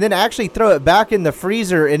seal it, and then actually throw it back in the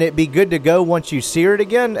freezer, and it'd be good to go once you sear it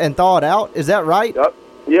again and thaw it out. Is that right? Yep.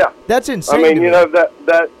 Yeah. That's insane. I mean,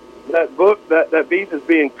 that beef is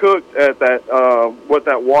being cooked at what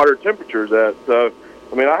that water temperature is at. So,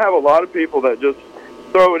 I mean, I have a lot of people that just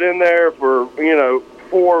throw it in there for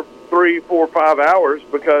 3, 4, 5 hours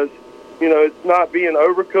because it's not being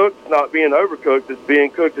overcooked. It's not being overcooked. It's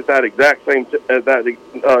being cooked at that exact same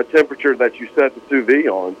temperature that you set the sous vide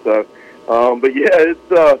on. So, but yeah,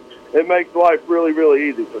 it makes life really, really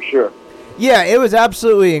easy for sure. Yeah, it was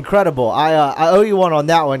absolutely incredible. I owe you one on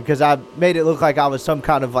that one because I made it look like I was some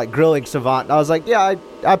kind of like grilling savant. And I was like, yeah,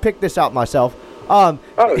 I picked this out myself. Oh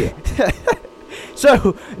yeah.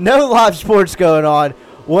 So no live sports going on.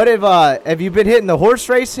 What have you been hitting the horse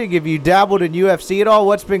racing? Have you dabbled in UFC at all?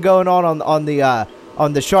 What's been going on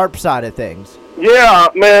the sharp side of things? Yeah,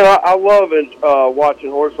 man, I love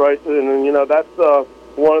watching horse racing, and that's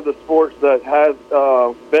one of the sports that has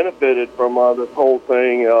benefited from this whole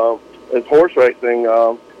thing is horse racing.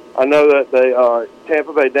 I know that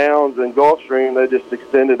Tampa Bay Downs and Gulfstream, they just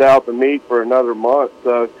extended out the meet for another month,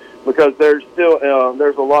 because there's still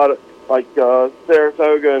there's a lot of like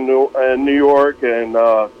Saratoga and New York and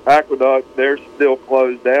Aqueduct, they're still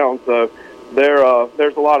closed down. So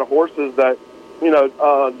there's a lot of horses that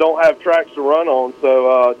don't have tracks to run on.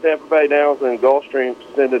 So Tampa Bay Downs and Gulfstream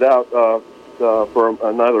extended out for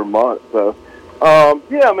another month. So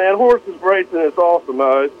yeah, man, horses racing is awesome.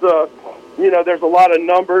 It's there's a lot of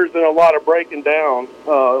numbers and a lot of breaking down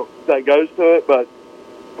that goes to it, but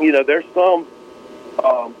there's some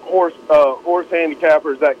horse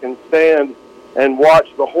handicappers that can stand and watch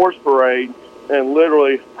the horse parade and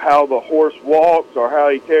literally how the horse walks or how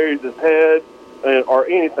he carries his head or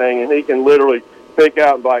anything, and he can literally pick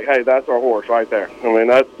out and be like, hey, that's our horse right there. I mean,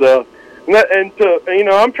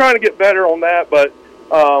 I'm trying to get better on that, but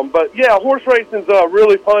yeah, horse racing's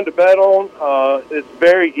really fun to bet on. It's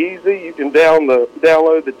very easy. You can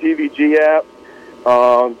download the TVG app.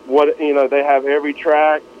 They have every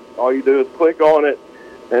track. All you do is click on it,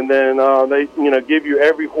 and then they give you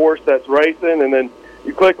every horse that's racing, and then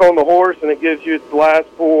you click on the horse, and it gives you its last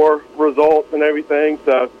 4 results and everything.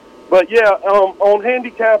 So, but yeah, on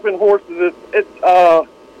handicapping horses, it's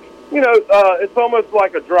almost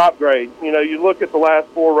like a drop grade. You look at the last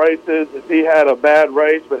 4 races. If he had a bad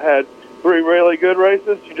race but had 3 really good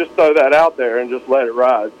races, you just throw that out there and just let it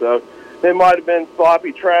ride. So it might have been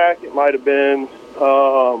sloppy track. It might have been,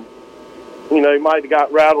 he might have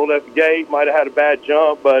got rattled at the gate, might have had a bad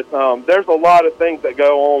jump. But there's a lot of things that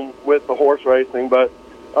go on with the horse racing. But,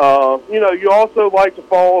 you also like to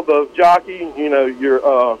follow the jockey.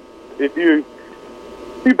 If you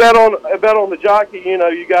bet on the jockey,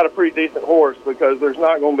 you got a pretty decent horse, because there's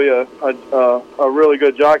not going to be a really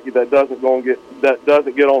good jockey that doesn't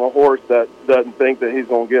get on a horse that doesn't think that he's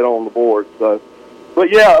going to get on the board. So,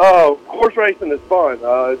 but yeah, horse racing is fun.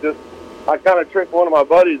 I kind of tricked one of my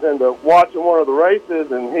buddies into watching one of the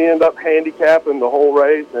races, and he ended up handicapping the whole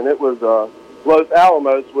race, and it was Los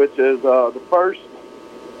Alamos, which is the first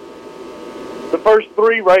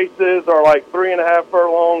 3 races are like 3.5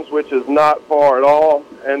 furlongs, which is not far at all.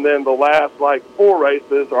 And then the last 4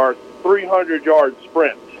 races are 300-yard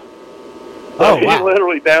sprints. So he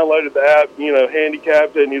literally downloaded the app,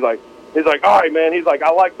 handicapped it, and he's like, all right, man. He's like,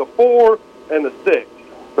 I like the 4 and the 6.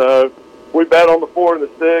 So we bet on the 4 and the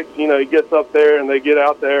 6. He gets up there, and they get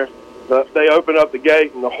out there. They open up the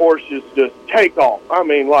gate, and the horses just take off. I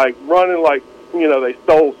mean, running like, they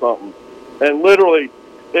stole something. And literally,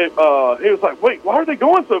 he was like, wait, why are they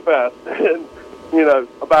going so fast? And,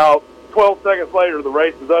 about 12 seconds later, the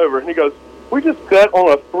race is over. And he goes, we just bet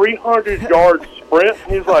on a 300-yard sprint.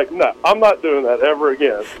 And he's like, no, I'm not doing that ever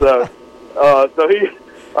again. So, I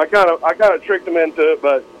kind of tricked him into it.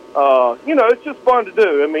 But, it's just fun to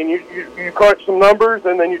do. I mean, you crunch some numbers,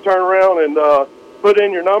 and then you turn around and put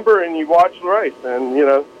in your number, and you watch the race.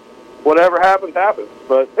 And, whatever happens, happens.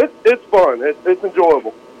 But it's fun. It's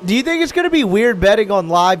enjoyable. Do you think it's going to be weird betting on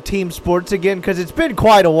live team sports again? Because it's been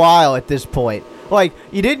quite a while at this point.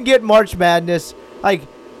 You didn't get March Madness. I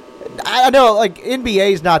know,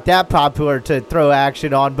 NBA is not that popular to throw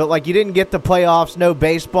action on, but, you didn't get the playoffs, no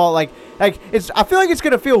baseball. I feel like it's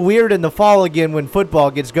going to feel weird in the fall again when football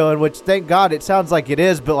gets going, which, thank God, it sounds like it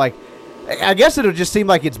is. But, I guess it'll just seem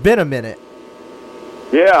like it's been a minute.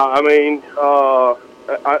 Yeah, I mean,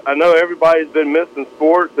 I know everybody's been missing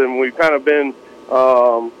sports, and we've kind of been –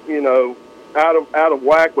 out of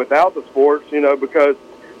whack without the sports, because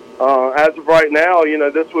as of right now,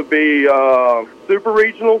 this would be super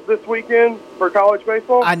regionals this weekend for college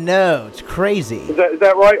baseball. I know, it's crazy. Is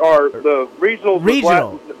that right? Or the regionals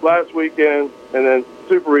was last weekend, and then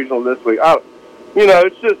super regional this week.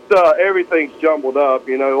 It's just everything's jumbled up.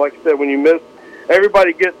 Like I said, when you miss,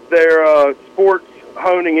 everybody gets their sports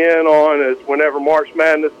honing in on is whenever March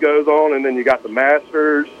Madness goes on, and then you got the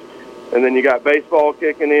Masters. And then you got baseball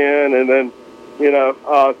kicking in, and then,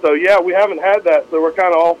 so yeah, we haven't had that, so we're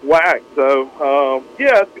kind of off whack. So,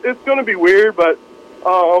 yeah, it's going to be weird, but,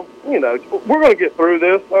 we're going to get through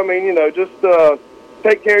this. I mean, just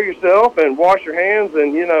take care of yourself and wash your hands,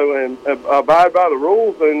 and and abide by the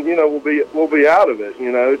rules, and we'll be out of it.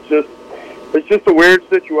 It's just a weird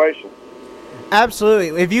situation.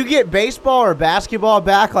 Absolutely. If you get baseball or basketball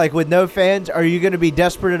back, with no fans, are you going to be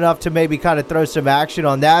desperate enough to maybe kind of throw some action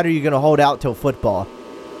on that, or are you going to hold out till football?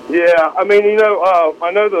 Yeah, I mean,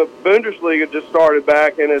 I know the Bundesliga just started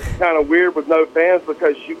back, and it's kind of weird with no fans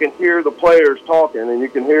because you can hear the players talking, and you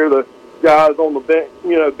can hear the guys on the bench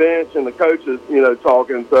and the coaches,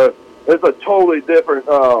 talking. So it's a totally different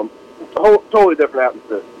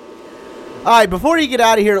atmosphere. All right, before you get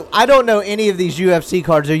out of here, I don't know any of these UFC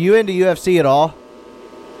cards. Are you into UFC at all?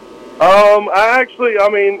 I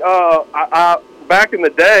back in the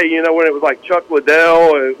day, when it was like Chuck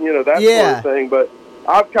Liddell and, that sort of thing, but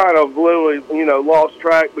I've kind of literally, lost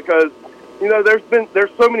track because,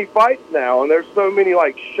 there's so many fights now, and there's so many,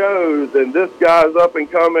 shows, and this guy's up and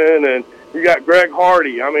coming, and you got Greg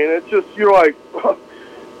Hardy. I mean, it's just, you're like...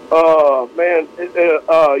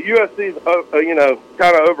 UFC's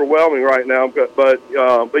kind of overwhelming right now, but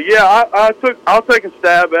yeah, I'll take a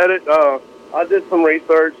stab at it. I did some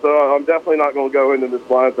research, so I'm definitely not going to go into this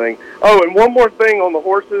blind thing. Oh, and one more thing on the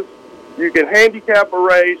horses, you can handicap a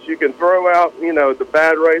race, you can throw out the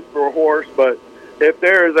bad race for a horse, but if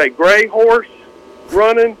there is a gray horse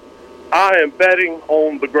running, I am betting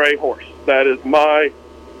on the gray horse. That is my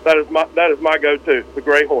go-to, the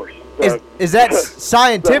gray horse. So, is that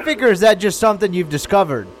scientific, or is that just something you've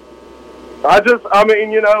discovered? I just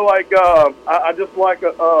like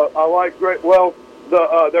I like great. Well,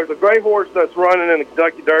 there's a gray horse that's running in the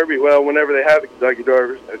Kentucky Derby. Well, whenever they have the Kentucky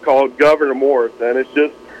Derby, it's called Governor Morris, and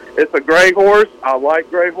it's a gray horse. I like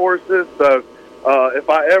gray horses, so if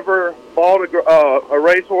I ever bought a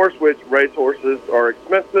racehorse, which racehorses are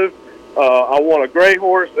expensive, I want a gray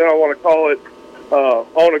horse, and I want to call it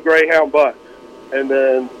on a Greyhound bus, and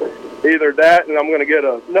then either that, and I'm going to get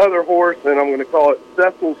another horse, and I'm going to call it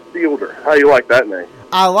Cecil Fielder. How you like that name?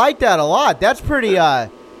 I like that a lot. That's pretty.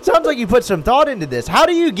 Sounds like you put some thought into this. How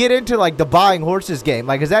do you get into like the buying horses game?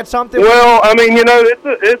 Like, is that something? Well, I mean,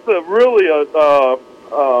 it's a really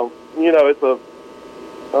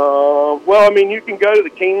well, I mean, you can go to the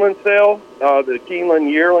Keeneland sale, the Keeneland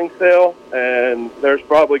yearling sale, and there's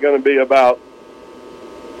probably going to be about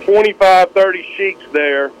 25, 30 sheiks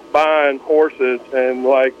there buying horses, and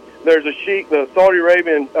like there's a sheik, the Saudi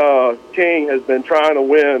Arabian king has been trying to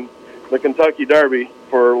win the Kentucky Derby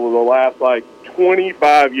for the last like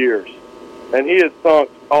 25 years, and he has sunk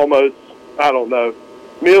almost, I don't know,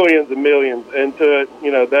 millions and millions into it.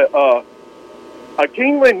 That a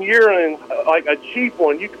Keeneland yearling, like a cheap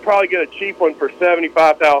one, you could probably get a cheap one for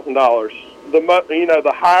 $75,000.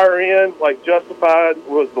 The higher end, like Justified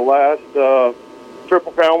was the last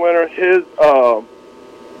Triple Crown winner. His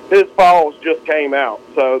files just came out,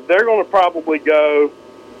 so they're going to probably go.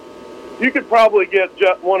 You could probably get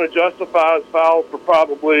one of Justified's files for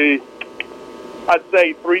probably, I'd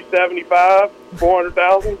say $375,000,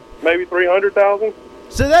 $400,000, maybe $300,000.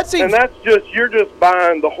 So that seems, and that's you're just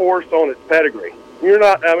buying the horse on its pedigree. You're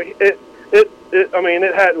not. I mean,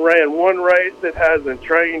 it hadn't ran one race. It hasn't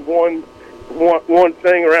trained one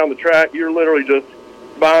thing around the track. You're literally just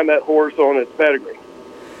buying that horse on its pedigree.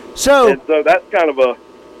 So that's kind of a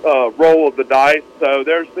roll of the dice. So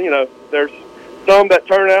there's some that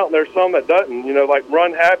turn out and there's some that doesn't. Like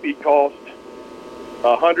Run Happy cost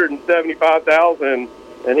 $175,000,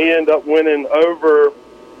 and he ended up winning over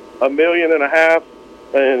 $1.5 million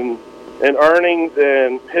in earnings,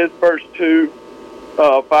 and his first two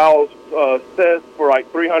files says for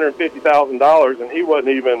like $350,000, and he wasn't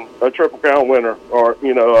even a Triple Crown winner or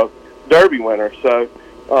a Derby winner. So,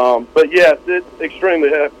 but yes, it's extremely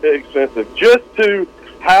expensive. Just to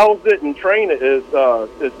house it and train it is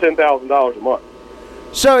 $10,000 a month.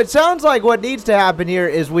 So it sounds like what needs to happen here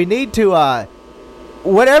is we need to,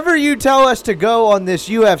 whatever you tell us to go on this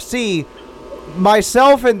UFC,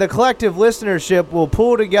 myself and the collective listenership will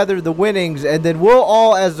pull together the winnings, and then we'll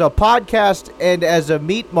all, as a podcast and as a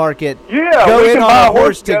meat market, go in on a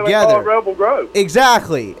horse together. Rebel Grove.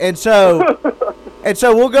 Exactly, and so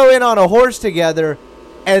we'll go in on a horse together,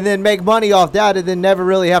 and then make money off that, and then never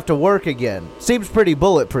really have to work again. Seems pretty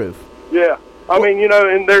bulletproof. Yeah. I mean,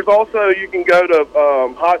 and there's also, you can go to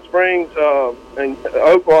Hot Springs and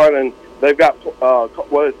Oakland, and they've got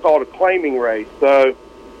what is called a claiming race. So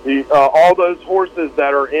all those horses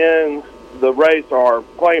that are in the race are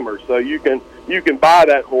claimers. So you can buy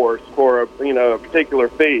that horse for a particular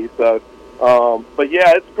fee. So, but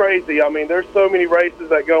yeah, it's crazy. I mean, there's so many races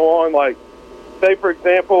that go on. Like, say for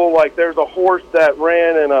example, like there's a horse that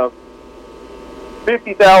ran in a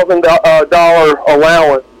 $50,000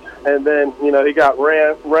 allowance. And then, he got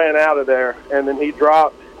ran out of there, and then he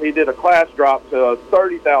did a class drop to a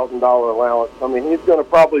 $30,000 allowance. I mean, he's going to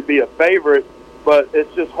probably be a favorite, but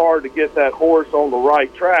it's just hard to get that horse on the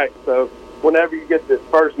right track. So whenever you get this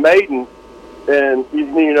first maiden, then,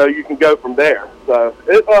 you can go from there. So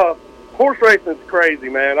horse racing is crazy,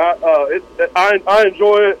 man. I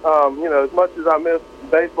enjoy it, as much as I miss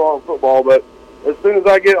baseball and football, but as soon as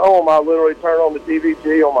I get home, I literally turn on the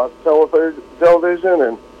TVG on my television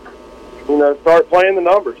and start playing the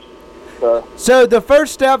numbers. So the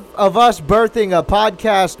first step of us birthing a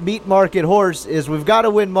podcast meat market horse is we've got to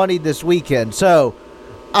win money this weekend. So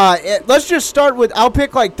let's just start with, I'll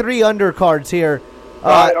pick like 3 undercards here. All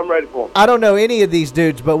right, I'm ready for them. I don't know any of these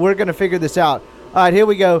dudes, but we're going to figure this out. All right, here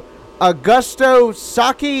we go. Augusto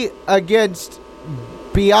Saki against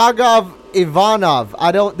Biagov Ivanov.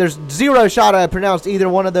 There's zero shot I pronounced either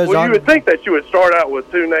one of those. Well, you would think that you would start out with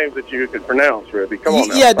 2 names that you could pronounce, Ribby. Come on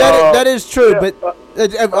now. Yeah, that is true, yeah, but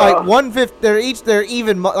like 150, they're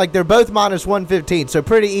even, like they're both minus 115, so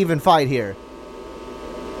pretty even fight here.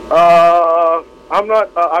 I'm not.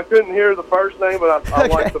 I couldn't hear the first name, but I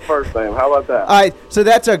okay. Like the first name. How about that? All right, so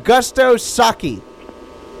that's Augusto Saki.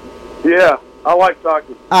 Yeah, I like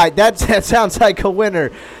Saki. All right, that sounds like a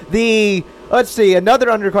winner. Let's see, another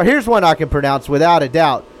undercard. Here's one I can pronounce without a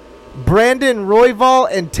doubt. Brandon Royval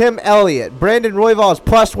and Tim Elliott. Brandon Royval is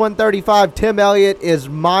plus 135. Tim Elliott is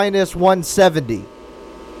minus 170.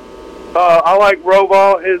 I like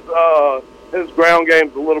Roval. His ground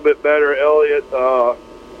game's a little bit better. Elliott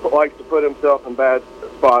likes to put himself in bad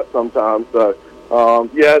spots sometimes. So,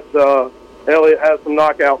 yes, Elliott has some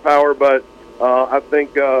knockout power, but I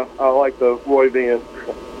think I like the Roy Vian.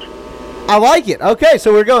 I like it. Okay,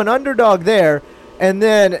 so we're going underdog there. And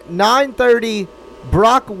then 9:30,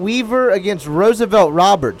 Brock Weaver against Roosevelt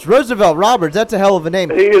Roberts. Roosevelt Roberts, that's a hell of a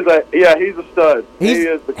name. He's a stud. He's he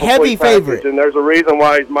is the heavy complete favorite. package, and there's a reason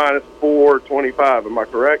why he's minus 425. Am I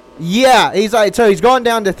correct? Yeah, he's gone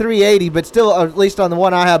down to 380, but still, at least on the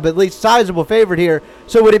one I have, but at least sizable favorite here.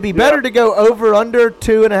 So would it be better to go over under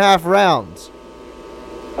 2.5 rounds?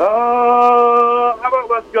 How about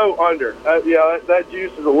let's go under? That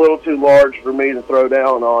juice is a little too large for me to throw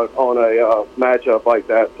down on a matchup like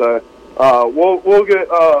that. So we'll get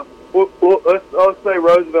let's say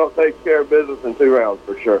Roosevelt takes care of business in 2 rounds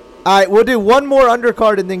for sure. All right, we'll do one more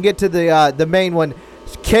undercard and then get to the main one.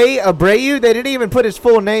 K. Abreu, they didn't even put his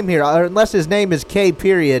full name here, unless his name is K.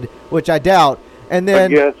 period, which I doubt. And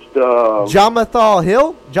then against Jamahal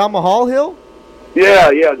Hill. Yeah.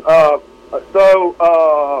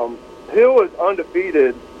 So Hill is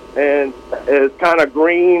undefeated and is kind of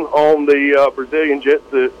green on the Brazilian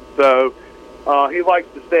Jiu-Jitsu. So he likes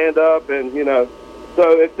to stand up, and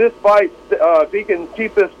so if this fight, if he can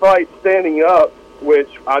keep this fight standing up, which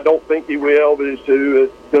I don't think he will, but it's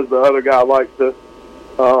because the other guy likes to.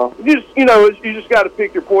 You just got to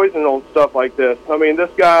pick your poison on stuff like this. I mean,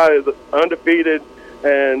 this guy is undefeated,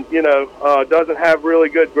 and doesn't have really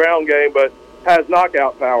good ground game, but has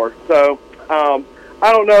knockout power. So I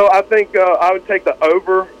don't know. I think I would take the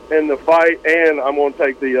over in the fight, and I'm going to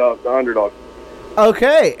take the underdog.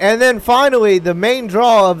 Okay, and then finally, the main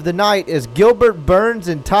draw of the night is Gilbert Burns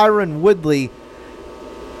and Tyron Woodley.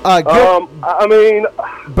 Burns is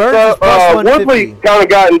plus 150. Woodley kind of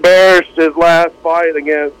got embarrassed his last fight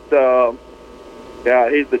against.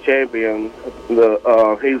 He's the champion.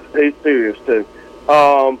 He's serious too,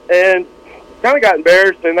 and kind of got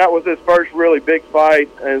embarrassed, and that was his first really big fight,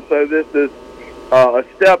 and so this is a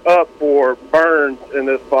step up for Burns in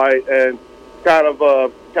this fight, and kind of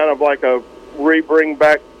like a bring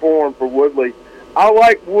back form for Woodley. I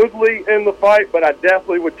like Woodley in the fight, but I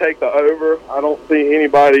definitely would take the over. I don't see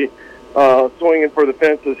anybody swinging for the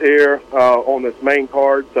fences here on this main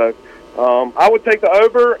card, so I would take the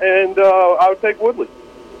over, and I would take Woodley.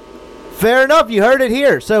 Fair enough. You heard it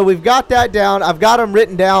here. So we've got that down. I've got them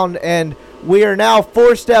written down, and we are now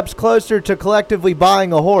 4 steps closer to collectively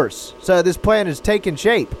buying a horse. So this plan is taking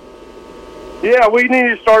shape. Yeah, we need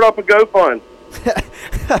to start up a GoFund.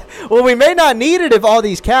 Well, we may not need it if all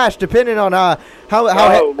these cash, depending on how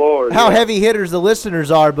heavy hitters the listeners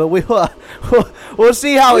are. But we'll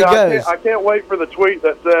see how it goes. I can't wait for the tweet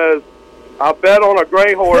that says, "I bet on a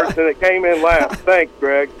gray horse and it came in last." Thanks,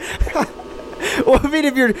 Greg. Well, I mean,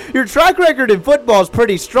 if your track record in football is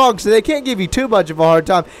pretty strong, so they can't give you too much of a hard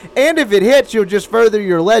time. And if it hits, you'll just further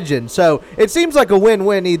your legend. So it seems like a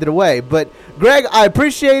win-win either way. But, Greg, I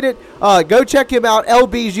appreciate it. Go check him out,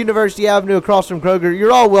 LB's University Avenue across from Kroger.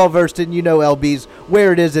 You're all well-versed in, LB's,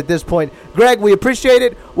 where it is at this point. Greg, we appreciate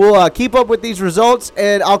it. We'll keep up with these results,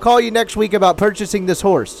 and I'll call you next week about purchasing this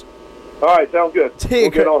horse. All right, sounds good.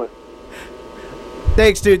 We'll get on it.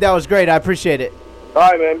 Thanks, dude. That was great. I appreciate it. All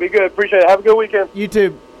right, man. Be good. Appreciate it. Have a good weekend. You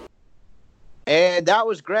too. And that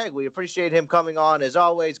was Greg. We appreciate him coming on. As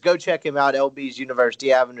always, go check him out, LB's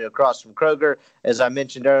University Avenue across from Kroger. As I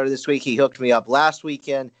mentioned earlier this week, he hooked me up last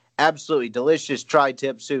weekend. Absolutely delicious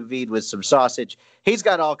tri-tip sous vide with some sausage. He's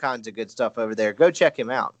got all kinds of good stuff over there. Go check him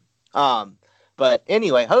out. But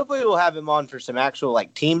anyway, hopefully we'll have him on for some actual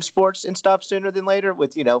team sports and stuff sooner than later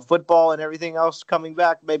with, football and everything else coming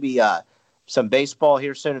back. Maybe some baseball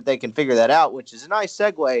here soon if they can figure that out, which is a nice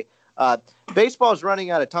segue. Baseball is running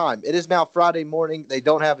out of time. It is now Friday morning. They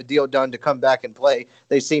don't have a deal done to come back and play.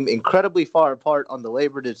 They seem incredibly far apart on the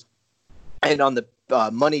labor and on the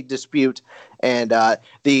money dispute. And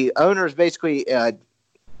the owners basically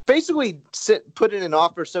put in an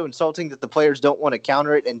offer so insulting that the players don't want to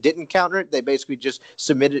counter it and didn't counter it. They basically just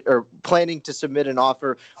submitted or planning to submit an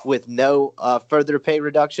offer with no further pay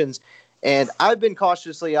reductions. And I've been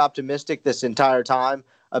cautiously optimistic this entire time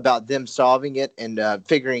about them solving it and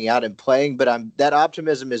figuring out and playing. But that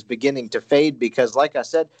optimism is beginning to fade because, like I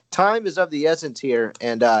said, time is of the essence here,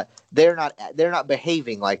 and they're not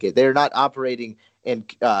behaving like it. They're not operating in.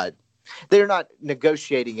 They're not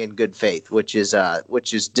negotiating in good faith, which is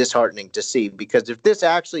disheartening to see. Because if this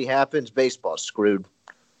actually happens, baseball's screwed.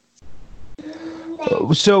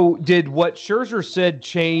 So did what Scherzer said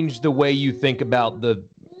change the way you think about the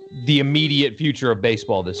immediate future of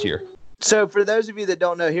baseball this year? So for those of you that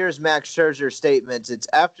don't know, here's Max Scherzer's statements. It's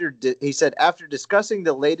he said, after discussing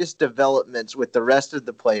the latest developments with the rest of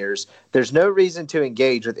the players, there's no reason to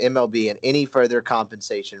engage with MLB in any further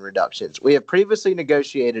compensation reductions. We have previously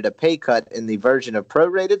negotiated a pay cut in the version of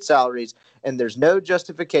prorated salaries, and there's no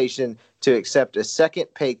justification to accept a second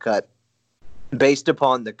pay cut based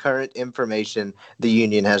upon the current information the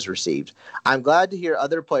union has received. I'm glad to hear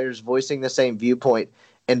other players voicing the same viewpoint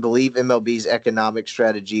and believe MLB's economic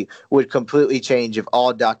strategy would completely change if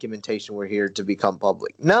all documentation were here to become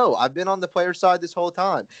public. No, I've been on the player side this whole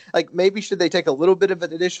time. Like, maybe should they take a little bit of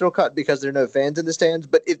an additional cut because there are no fans in the stands?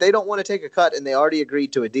 But if they don't want to take a cut and they already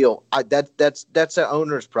agreed to a deal, that's the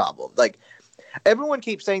owner's problem. Like, everyone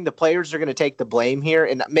keeps saying the players are going to take the blame here,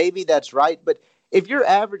 and maybe that's right, but if you're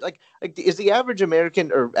average, like is the average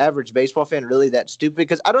American or average baseball fan really that stupid?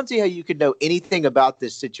 Because I don't see how you could know anything about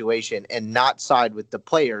this situation and not side with the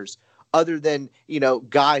players, other than,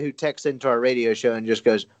 guy who texts into our radio show and just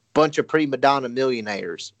goes, bunch of prima donna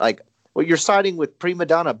millionaires. Like, well, you're siding with prima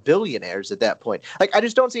donna billionaires at that point. Like, I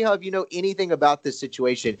just don't see how, if you know anything about this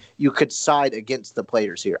situation, you could side against the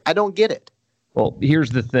players here. I don't get it. Well, here's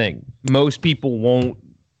the thing. Most people won't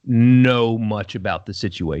know much about the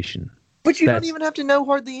situation. But you don't even have to know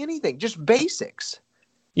hardly anything, just basics.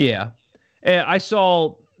 Yeah. I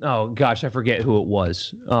saw, oh gosh, I forget who it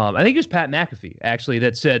was. I think it was Pat McAfee, actually,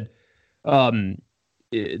 that said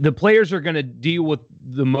the players are going to deal with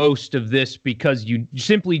the most of this because you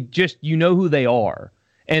simply just, know who they are.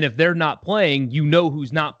 And if they're not playing, you know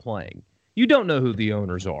who's not playing. You don't know who the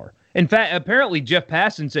owners are. In fact, apparently Jeff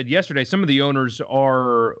Passan said yesterday some of the owners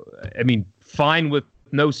are, fine with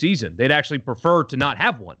no season. They'd actually prefer to not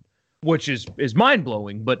have one, which is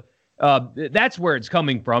mind-blowing, but that's where it's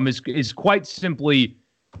coming from, is quite simply,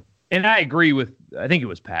 and I agree with, I think it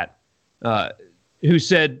was Pat, who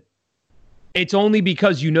said, it's only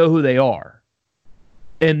because you know who they are.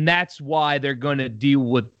 And that's why they're going to deal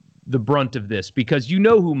with the brunt of this, because you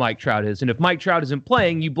know who Mike Trout is. And if Mike Trout isn't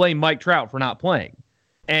playing, you blame Mike Trout for not playing.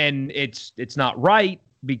 And it's not right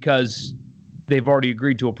because they've already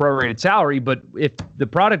agreed to a prorated salary, but if the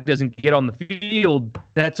product doesn't get on the field,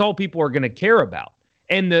 that's all people are going to care about.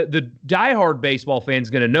 And the diehard baseball fan is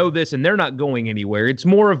going to know this, and they're not going anywhere. It's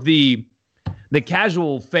more of the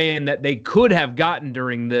casual fan that they could have gotten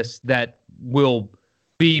during this that will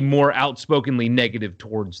be more outspokenly negative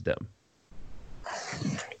towards them.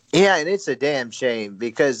 Yeah, and it's a damn shame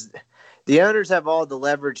because the owners have all the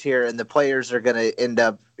leverage here, and the players are going to end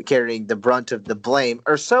up carrying the brunt of the blame,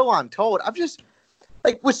 or so I'm told. I'm just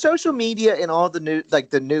like, with social media and all the new,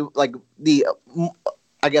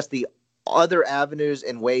 I guess the other avenues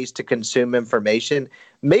and ways to consume information.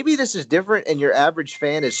 Maybe this is different, and your average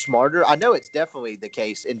fan is smarter. I know it's definitely the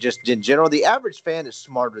case, and just in general, the average fan is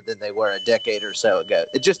smarter than they were a decade or so ago.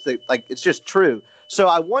 It's just true. So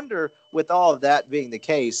I wonder, with all of that being the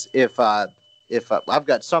case, if I've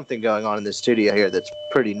got something going on in the studio here that's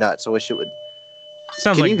pretty nuts. I wish it would.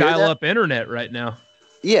 Sounds like dial-up internet right now.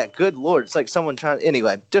 Yeah, good Lord. It's like someone trying.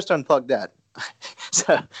 Anyway, just unplug that.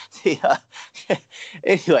 So,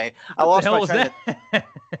 anyway, I lost my train of.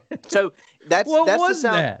 So that's the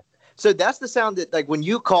sound. That? So that's the sound that, like, when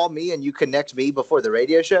you call me and you connect me before the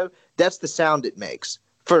radio show, that's the sound it makes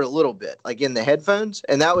for a little bit, like in the headphones.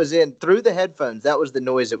 And that was through the headphones. That was the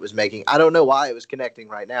noise it was making. I don't know why it was connecting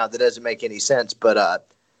right now. That doesn't make any sense. But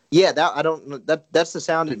yeah, that's the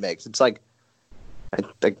sound it makes. It's like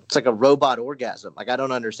a robot orgasm. Like, I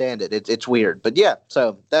don't understand it. It's weird. But yeah,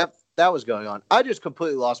 so that was going on. I just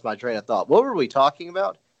completely lost my train of thought. What were we talking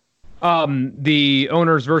about? The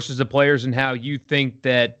owners versus the players, and how you think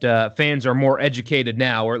that fans are more educated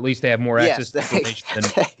now, or at least they have more access to information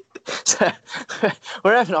than. So,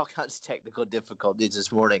 we're having all kinds of technical difficulties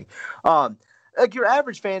this morning. Like, your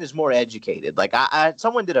average fan is more educated. Like,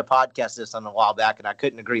 someone did a podcast this on a while back, and I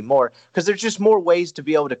couldn't agree more, because there's just more ways to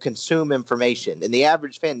be able to consume information, and the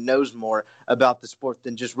average fan knows more about the sport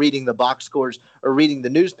than just reading the box scores or reading the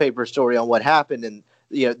newspaper story on what happened and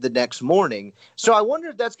the next morning. So I wonder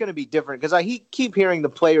if that's going to be different, because I keep hearing the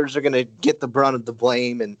players are going to get the brunt of the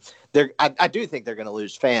blame, and I do think they're going to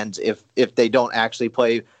lose fans if they don't actually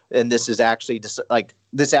play, and this is actually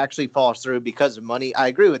this actually falls through because of money. I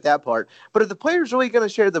agree with that part. But are the players really going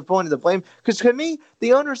to share the point of the blame? Because to me,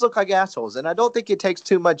 the owners look like assholes, and I don't think it takes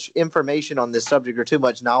too much information on this subject or too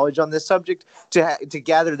much knowledge on this subject to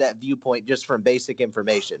gather that viewpoint just from basic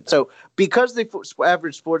information. So because the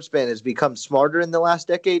average sports fan has become smarter in the last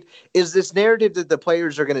decade, is this narrative that the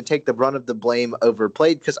players are going to take the brunt of the blame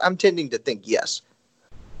overplayed? Because I'm tending to think yes.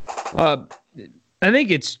 I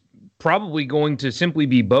think it's probably going to simply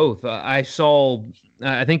be both. I saw,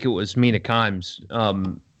 I think it was Mina Kimes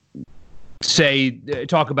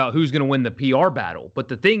talk about who's going to win the PR battle. But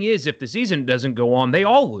the thing is, if the season doesn't go on, they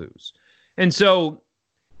all lose. And so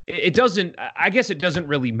it doesn't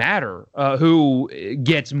really matter who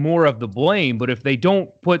gets more of the blame. But if they don't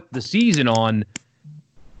put the season on,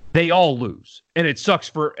 they all lose. And it sucks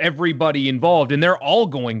for everybody involved. And they're all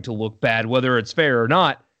going to look bad, whether it's fair or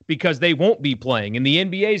not, because they won't be playing. And the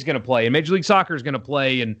NBA is going to play, and Major League Soccer is going to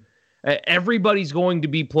play, and everybody's going to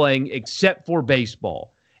be playing except for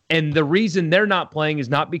baseball. And the reason they're not playing is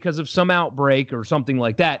not because of some outbreak or something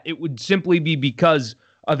like that. It would simply be because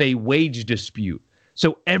of a wage dispute.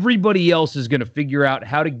 So everybody else is going to figure out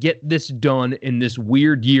how to get this done in this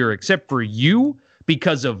weird year, except for you,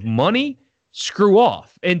 because of money. Screw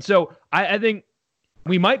off. And so I think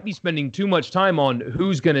we might be spending too much time on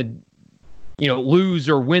who's going to, lose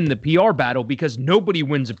or win the PR battle, because nobody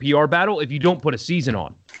wins a PR battle if you don't put a season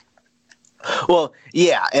on. Well,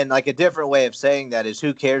 yeah, and like a different way of saying that is,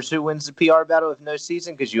 who cares who wins the PR battle with no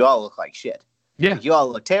season? Because you all look like shit. Yeah, like, you all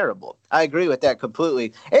look terrible. I agree with that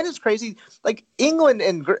completely. And it's crazy. Like England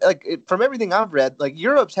and from everything I've read, like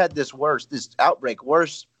Europe's had this outbreak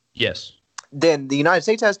worse. Yes. Than the United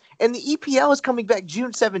States has. And the EPL is coming back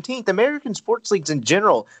June 17th. American sports leagues in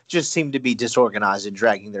general just seem to be disorganized and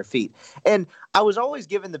dragging their feet. And I was always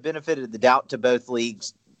given the benefit of the doubt to both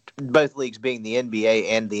leagues being the NBA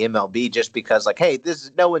and the MLB, just because, like, hey,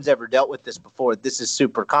 no one's ever dealt with this before. This is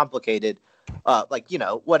super complicated.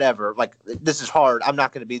 Whatever. Like, this is hard. I'm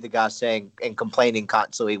not going to be the guy saying and complaining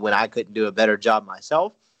constantly when I couldn't do a better job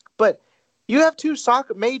myself. But you have two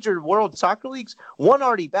major world soccer leagues, one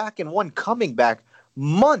already back and one coming back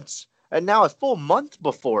months, and now a full month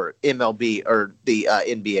before MLB or the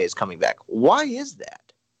NBA is coming back. Why is that?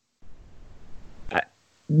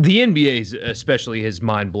 The NBA especially is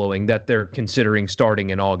mind-blowing that they're considering starting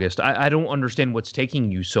in August. I don't understand what's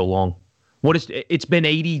taking you so long. It's been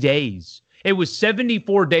 80 days. It was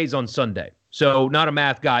 74 days on Sunday. So not a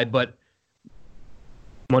math guy, but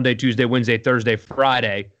Monday, Tuesday, Wednesday, Thursday,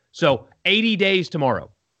 Friday. So 80 days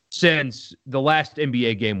tomorrow since the last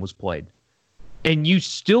NBA game was played. And you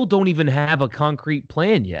still don't even have a concrete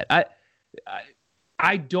plan yet.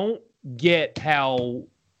 I don't get how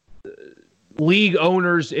league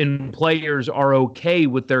owners and players are okay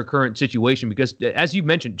with their current situation, because, as you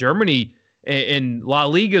mentioned, Germany and La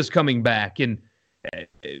Liga is coming back, and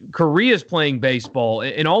Korea's playing baseball,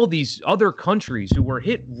 and all these other countries who were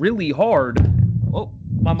hit really hard. Oh,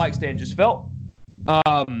 my mic stand just fell.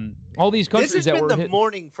 All these countries this has that been were the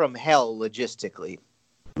morning from hell logistically.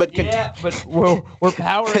 But but we're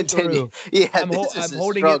powering through. Yeah, I'm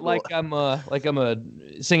holding struggle. it like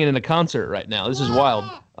I'm singing in a concert right now. This is wild.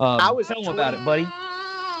 Tell them about it, buddy.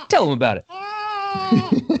 Tell them about it.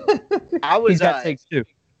 He's got takes too.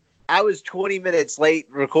 I was 20 minutes late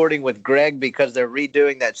recording with Greg because they're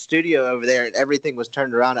redoing that studio over there, and everything was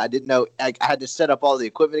turned around. I didn't know. I had to set up all the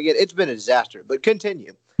equipment again. It's been a disaster. But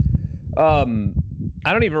continue. I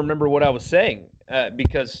don't even remember what I was saying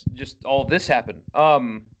because just all this happened.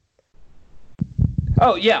 All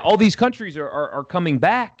these countries are coming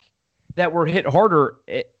back that were hit harder.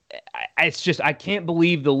 It's just, I can't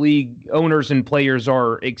believe the league owners and players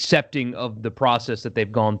are accepting of the process that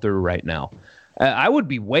they've gone through right now. I would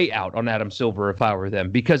be way out on Adam Silver if I were them,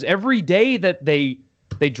 because every day that they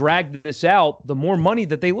drag this out, the more money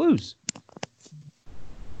that they lose.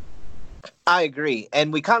 I agree.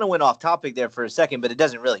 And we kind of went off topic there for a second, but it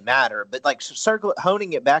doesn't really matter. But like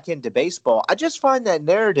honing it back into baseball, I just find that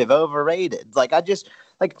narrative overrated.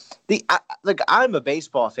 I'm a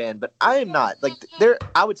baseball fan, but I am not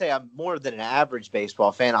I would say I'm more than an average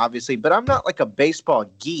baseball fan, obviously, but I'm not like a baseball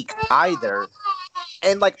geek either.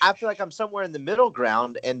 And like, I feel like I'm somewhere in the middle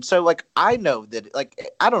ground. And so like, I know that,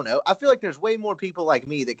 like, I don't know. I feel like there's way more people like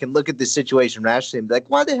me that can look at this situation rationally and be like,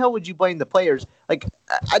 why the hell would you blame the players? Like,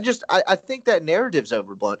 I think that narrative's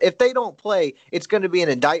overblown. If they don't play, it's going to be an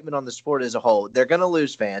indictment on the sport as a whole. They're going to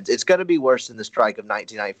lose fans. It's going to be worse than the strike of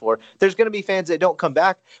 1994. There's going to be fans that don't come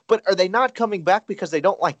back, but are they not coming back because they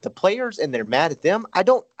don't like the players and they're mad at them? I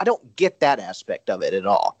don't get that aspect of it at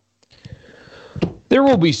all. There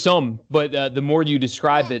will be some, but the more you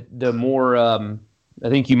describe it, the more I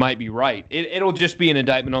think you might be right. It'll just be an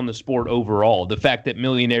indictment on the sport overall. The fact that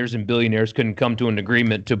millionaires and billionaires couldn't come to an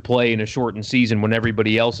agreement to play in a shortened season when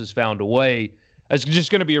everybody else has found a way, it's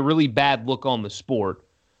just going to be a really bad look on the sport.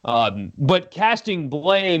 But casting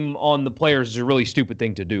blame on the players is a really stupid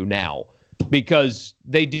thing to do now, because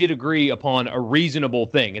they did agree upon a reasonable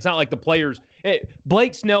thing. It's not like the players,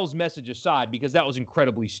 Blake Snell's message aside, because that was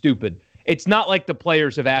incredibly stupid. it's not like the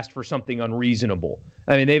players have asked for something unreasonable.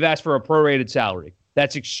 I mean, they've asked for a prorated salary.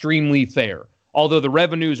 That's extremely fair. Although the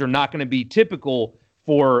revenues are not going to be typical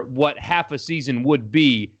for what half a season would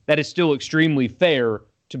be, that is still extremely fair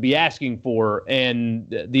to be asking for, and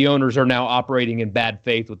the owners are now operating in bad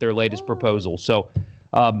faith with their latest proposal. So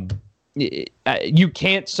you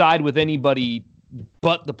can't side with anybody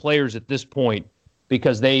but the players at this point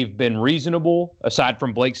because they've been reasonable, aside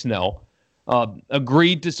from Blake Snell,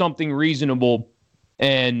 agreed to something reasonable,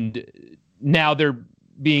 and now they're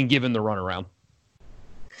being given the runaround.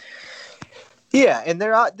 Yeah, and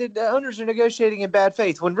the owners are negotiating in bad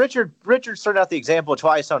faith. When Richard started out the example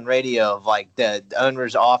twice on radio of like the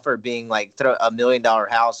owner's offer being like throw $1 million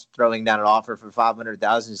house, throwing down an offer for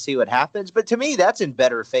 $500,000 to see what happens. But to me, that's in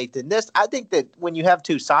better faith than this. I think that when you have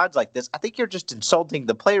two sides like this, I think you're just insulting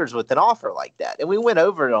the players with an offer like that. And we went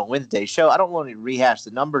over it on Wednesday's show. I don't want to rehash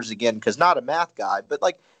the numbers again because not a math guy, but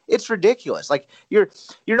like it's ridiculous. Like you're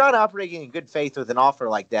not operating in good faith with an offer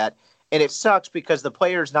like that. And it sucks because the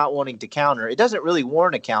player's not wanting to counter. It doesn't really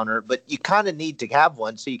warrant a counter, but you kind of need to have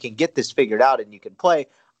one so you can get this figured out and you can play.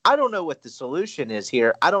 I don't know what the solution is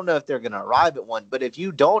here. I don't know if they're going to arrive at one, but if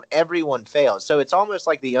you don't, everyone fails. So it's almost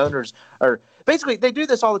like the owners are basically, they do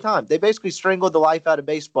this all the time. They basically strangle the life out of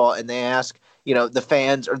baseball and they ask, the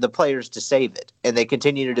fans or the players to save it. And they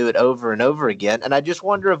continue to do it over and over again. And I just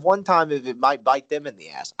wonder if one time if it might bite them in the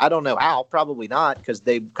ass. I don't know how, probably not because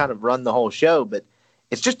they kind of run the whole show, but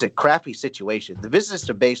it's just a crappy situation. The business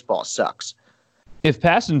of baseball sucks. If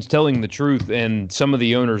Passan's telling the truth and some of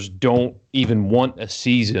the owners don't even want a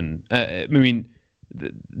season, then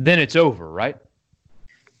it's over, right?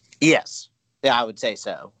 Yes. Yeah, I would say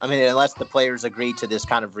so. I mean, unless the players agree to this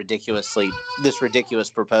kind of ridiculous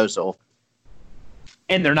proposal.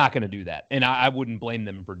 And they're not going to do that. And I wouldn't blame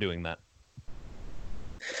them for doing that.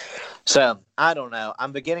 So, I don't know.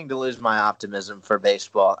 I'm beginning to lose my optimism for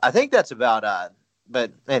baseball. I think that's about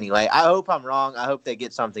But anyway, I hope I'm wrong. I hope they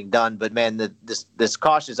get something done. But, man, this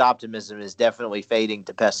cautious optimism is definitely fading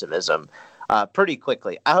to pessimism pretty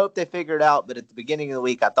quickly. I hope they figure it out, but at the beginning of the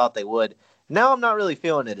week I thought they would. Now I'm not really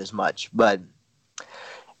feeling it as much. But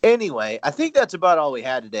anyway, I think that's about all we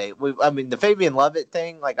had today. The Fabian Lovett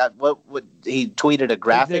thing, he tweeted a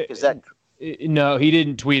graphic? Is that – No, he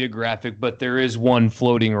didn't tweet a graphic, but there is one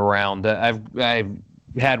floating around. I've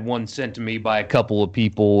had one sent to me by a couple of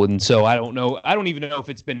people, and so I don't know. I don't even know if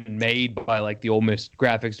it's been made by like the Ole Miss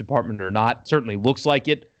graphics department or not. It certainly looks like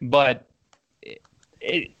it, but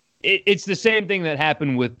it's the same thing that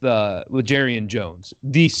happened with Jarian Jones.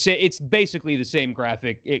 It's basically the same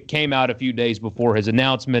graphic. It came out a few days before his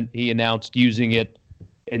announcement. He announced using it,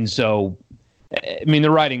 and so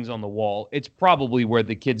the writing's on the wall. It's probably where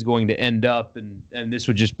the kid's going to end up, and this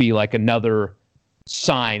would just be like another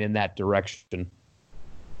sign in that direction.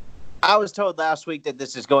 I was told last week that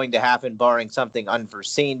this is going to happen barring something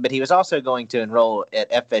unforeseen, but he was also going to enroll at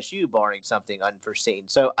FSU barring something unforeseen.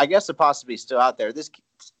 So I guess the possibility is still out there. This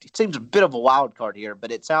seems a bit of a wild card here,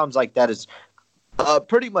 but it sounds like that is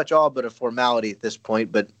pretty much all but a formality at this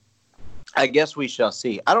point, but I guess we shall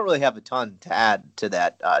see. I don't really have a ton to add to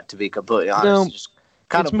that, to be completely honest. No, just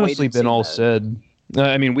kind it's of mostly been all said.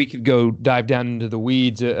 We could go dive down into the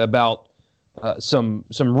weeds about some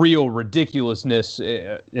real ridiculousness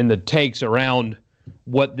in the takes around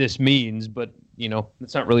what this means, but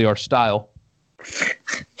that's not really our style.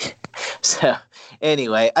 So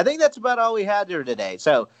anyway, I think that's about all we had here today.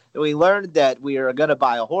 So we learned that we are going to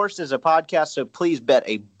buy a horse as a podcast, so please bet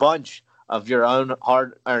a bunch of your own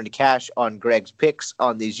hard-earned cash on Greg's picks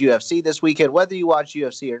on these UFC this weekend. Whether you watch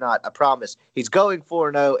UFC or not, I promise he's going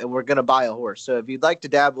 4-0, and we're going to buy a horse. So if you'd like to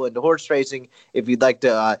dabble into horse racing, if you'd like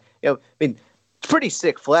to, it's pretty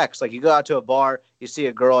sick flex. Like you go out to a bar, you see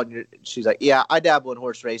a girl, and she's like, "Yeah, I dabble in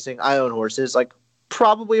horse racing. I own horses." Like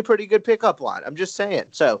probably a pretty good pickup line. I'm just saying.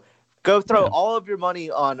 So go throw all of your money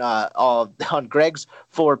on Greg's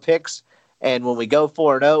 4 picks. And when we go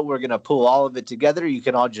 4-0, we're going to pull all of it together. You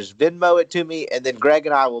can all just Venmo it to me, and then Greg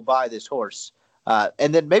and I will buy this horse.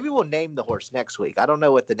 And then maybe we'll name the horse next week. I don't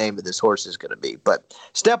know what the name of this horse is going to be. But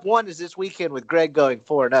step 1 is this weekend with Greg going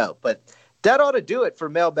 4-0. But that ought to do it for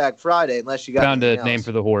Mailbag Friday, unless you got found a else. name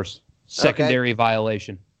for the horse. Secondary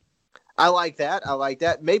violation. I like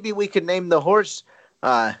that. Maybe we could name the horse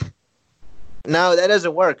No, that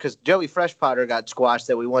doesn't work because Joey Freshpotter got squashed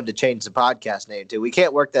that we wanted to change the podcast name to. We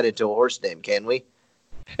can't work that into a horse name, can we?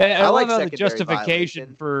 I love how the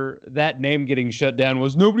justification for that name getting shut down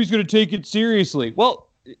was nobody's going to take it seriously. Well,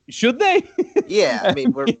 Should they? Yeah, I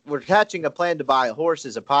mean, we're hatching a plan to buy a horse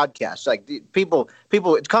as a podcast. Like people,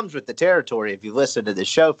 it comes with the territory. If you listen to this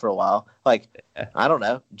show for a while, like I don't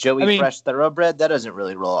know, Joey Fresh Thoroughbred, that doesn't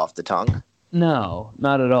really roll off the tongue. No,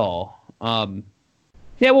 not at all.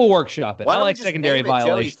 Yeah, we'll workshop it. I like secondary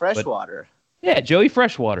violation. Joey Freshwater. Yeah, Joey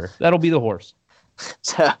Freshwater. That'll be the horse.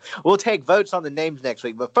 So we'll take votes on the names next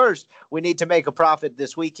week. But first, we need to make a profit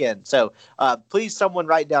this weekend. So please, someone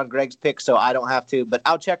write down Greg's picks so I don't have to. But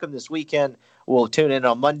I'll check them this weekend. We'll tune in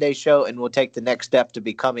on Monday's show, and we'll take the next step to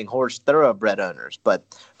becoming horse thoroughbred owners. But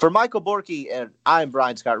for Michael Borky and I'm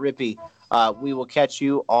Brian Scott Rippey, we will catch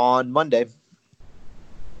you on Monday.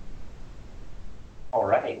 All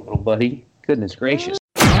right, little buddy. Goodness gracious.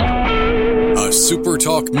 A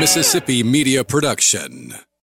SuperTalk Mississippi media production.